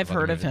lot. I've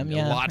heard of him,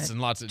 yeah. Lots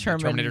and lots of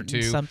Terminator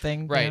 2.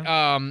 Something. Right.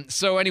 Yeah.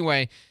 So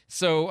anyway,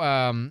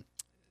 so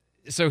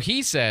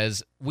he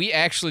says, we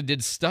actually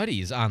did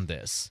studies on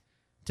this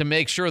to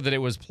make sure that it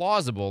was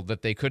plausible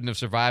that they couldn't have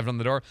survived on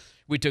the door,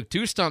 We took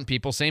 2 stunt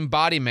people, same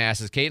body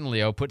mass as Kate and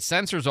Leo, put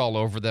sensors all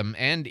over them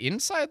and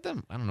inside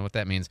them. I don't know what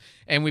that means.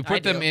 And we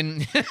put them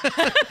in.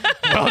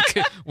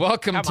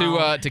 Welcome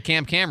to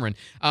Camp Cameron.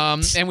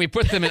 And we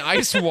put them in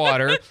ice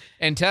water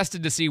and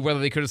tested to see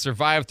whether they could have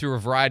survived through a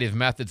variety of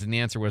methods. And the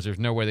answer was there's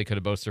no way they could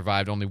have both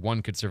survived. Only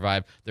one could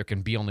survive. There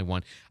can be only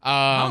one.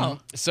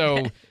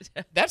 So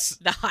that's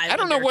I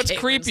don't know what's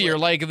creepier,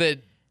 like that.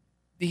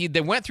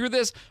 They went through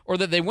this, or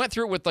that they went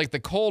through it with like the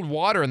cold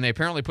water, and they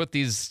apparently put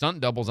these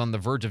stunt doubles on the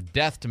verge of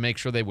death to make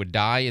sure they would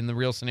die in the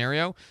real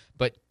scenario.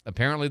 But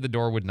apparently the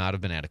door would not have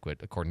been adequate,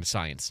 according to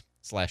science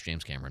 /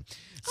 James Cameron.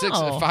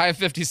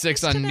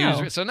 5:56 on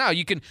News. So now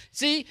you can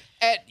see.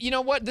 You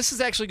know what? This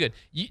is actually good.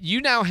 You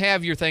now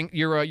have your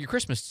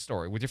Christmas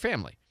story with your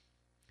family,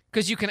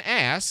 because you can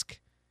ask.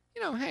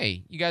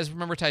 Hey, you guys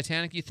remember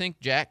Titanic? You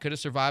think Jack could have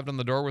survived on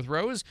the door with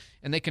Rose?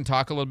 And they can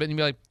talk a little bit and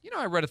be like,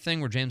 I read a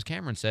thing where James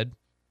Cameron said.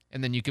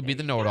 And then you could be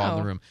the know-it-all in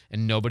the room,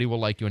 and nobody will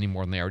like you any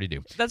more than they already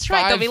do. That's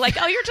right. They'll be like,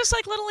 you're just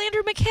like little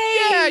Andrew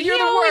McKay. Yeah, you're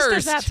the worst.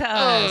 Always does that to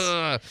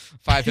us.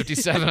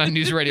 5:57 on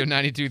News Radio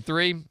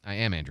 92.3. I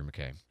am Andrew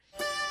McKay.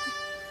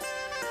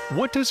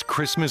 What does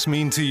Christmas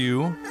mean to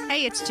you?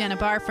 Hey, it's Jenna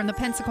Barr from the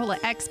Pensacola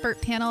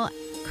Expert Panel.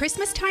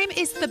 Christmas time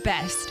is the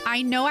best.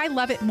 I know I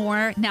love it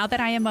more now that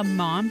I am a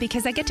mom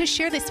because I get to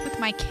share this with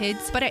my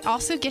kids, but I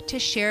also get to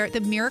share the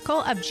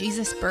miracle of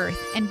Jesus' birth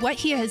and what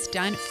he has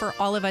done for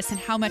all of us and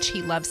how much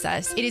he loves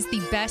us. It is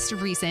the best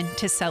reason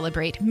to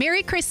celebrate.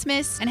 Merry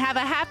Christmas and have a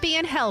happy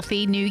and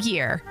healthy new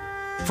year.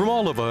 From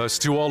all of us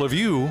to all of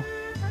you,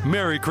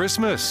 Merry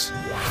Christmas.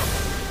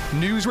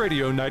 News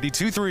Radio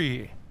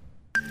 92.3.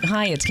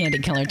 Hi, it's Candy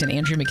Kellerton,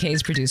 Andrew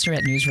McKay's producer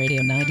at News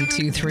Radio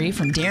 92.3.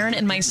 From Darren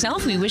and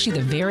myself, we wish you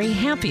the very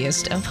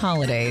happiest of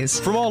holidays.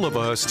 From all of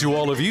us to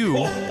all of you,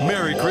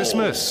 Merry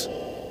Christmas.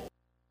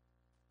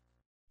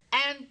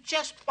 And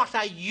just what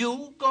are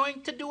you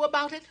going to do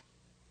about it?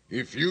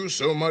 If you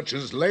so much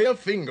as lay a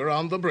finger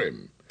on the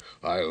brim,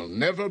 I'll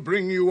never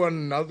bring you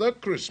another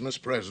Christmas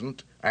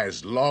present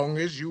as long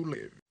as you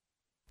live.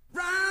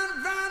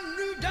 Run, run,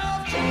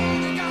 Rudolph,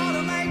 you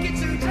gotta make it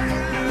to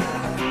town.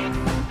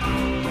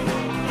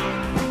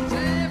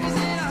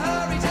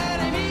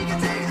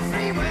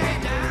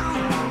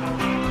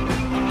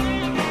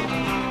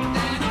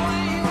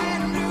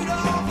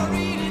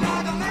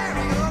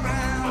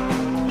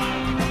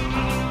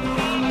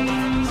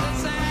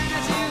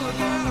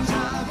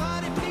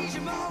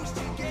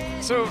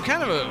 So,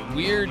 kind of a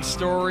weird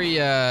story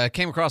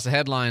came across the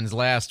headlines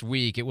last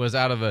week. It was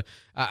out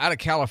of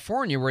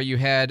California, where you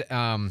had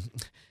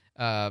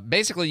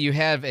basically you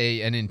have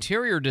an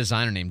interior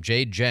designer named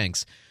Jade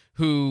Jenks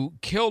who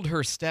killed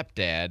her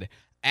stepdad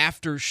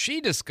after she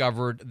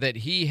discovered that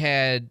he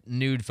had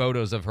nude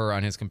photos of her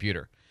on his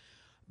computer.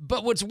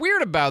 But what's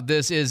weird about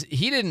this is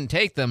he didn't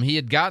take them. He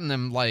had gotten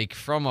them like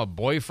from a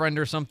boyfriend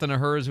or something of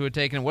hers who had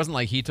taken them. It wasn't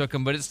like he took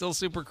them, but it's still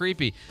super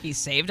creepy. He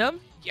saved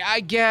them? Yeah, I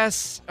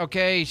guess.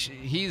 Okay,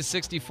 he's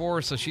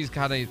 64, so she's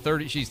kind of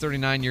 30. She's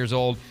 39 years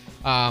old,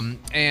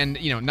 and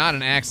not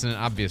an accident,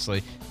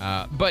 obviously.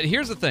 But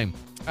here's the thing: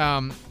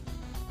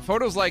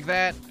 photos like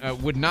that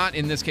would not,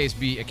 in this case,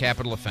 be a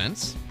capital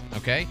offense.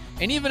 Okay,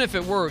 and even if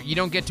it were, you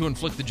don't get to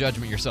inflict the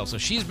judgment yourself. So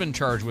she's been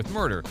charged with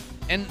murder,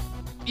 and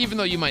even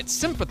though you might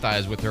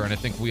sympathize with her, and I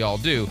think we all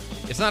do,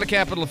 it's not a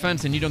capital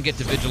offense, and you don't get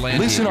to vigilante.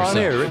 Listen yourself.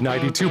 on air at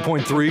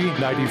 92.3,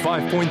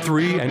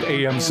 95.3, and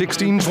AM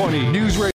 1620. News Radio.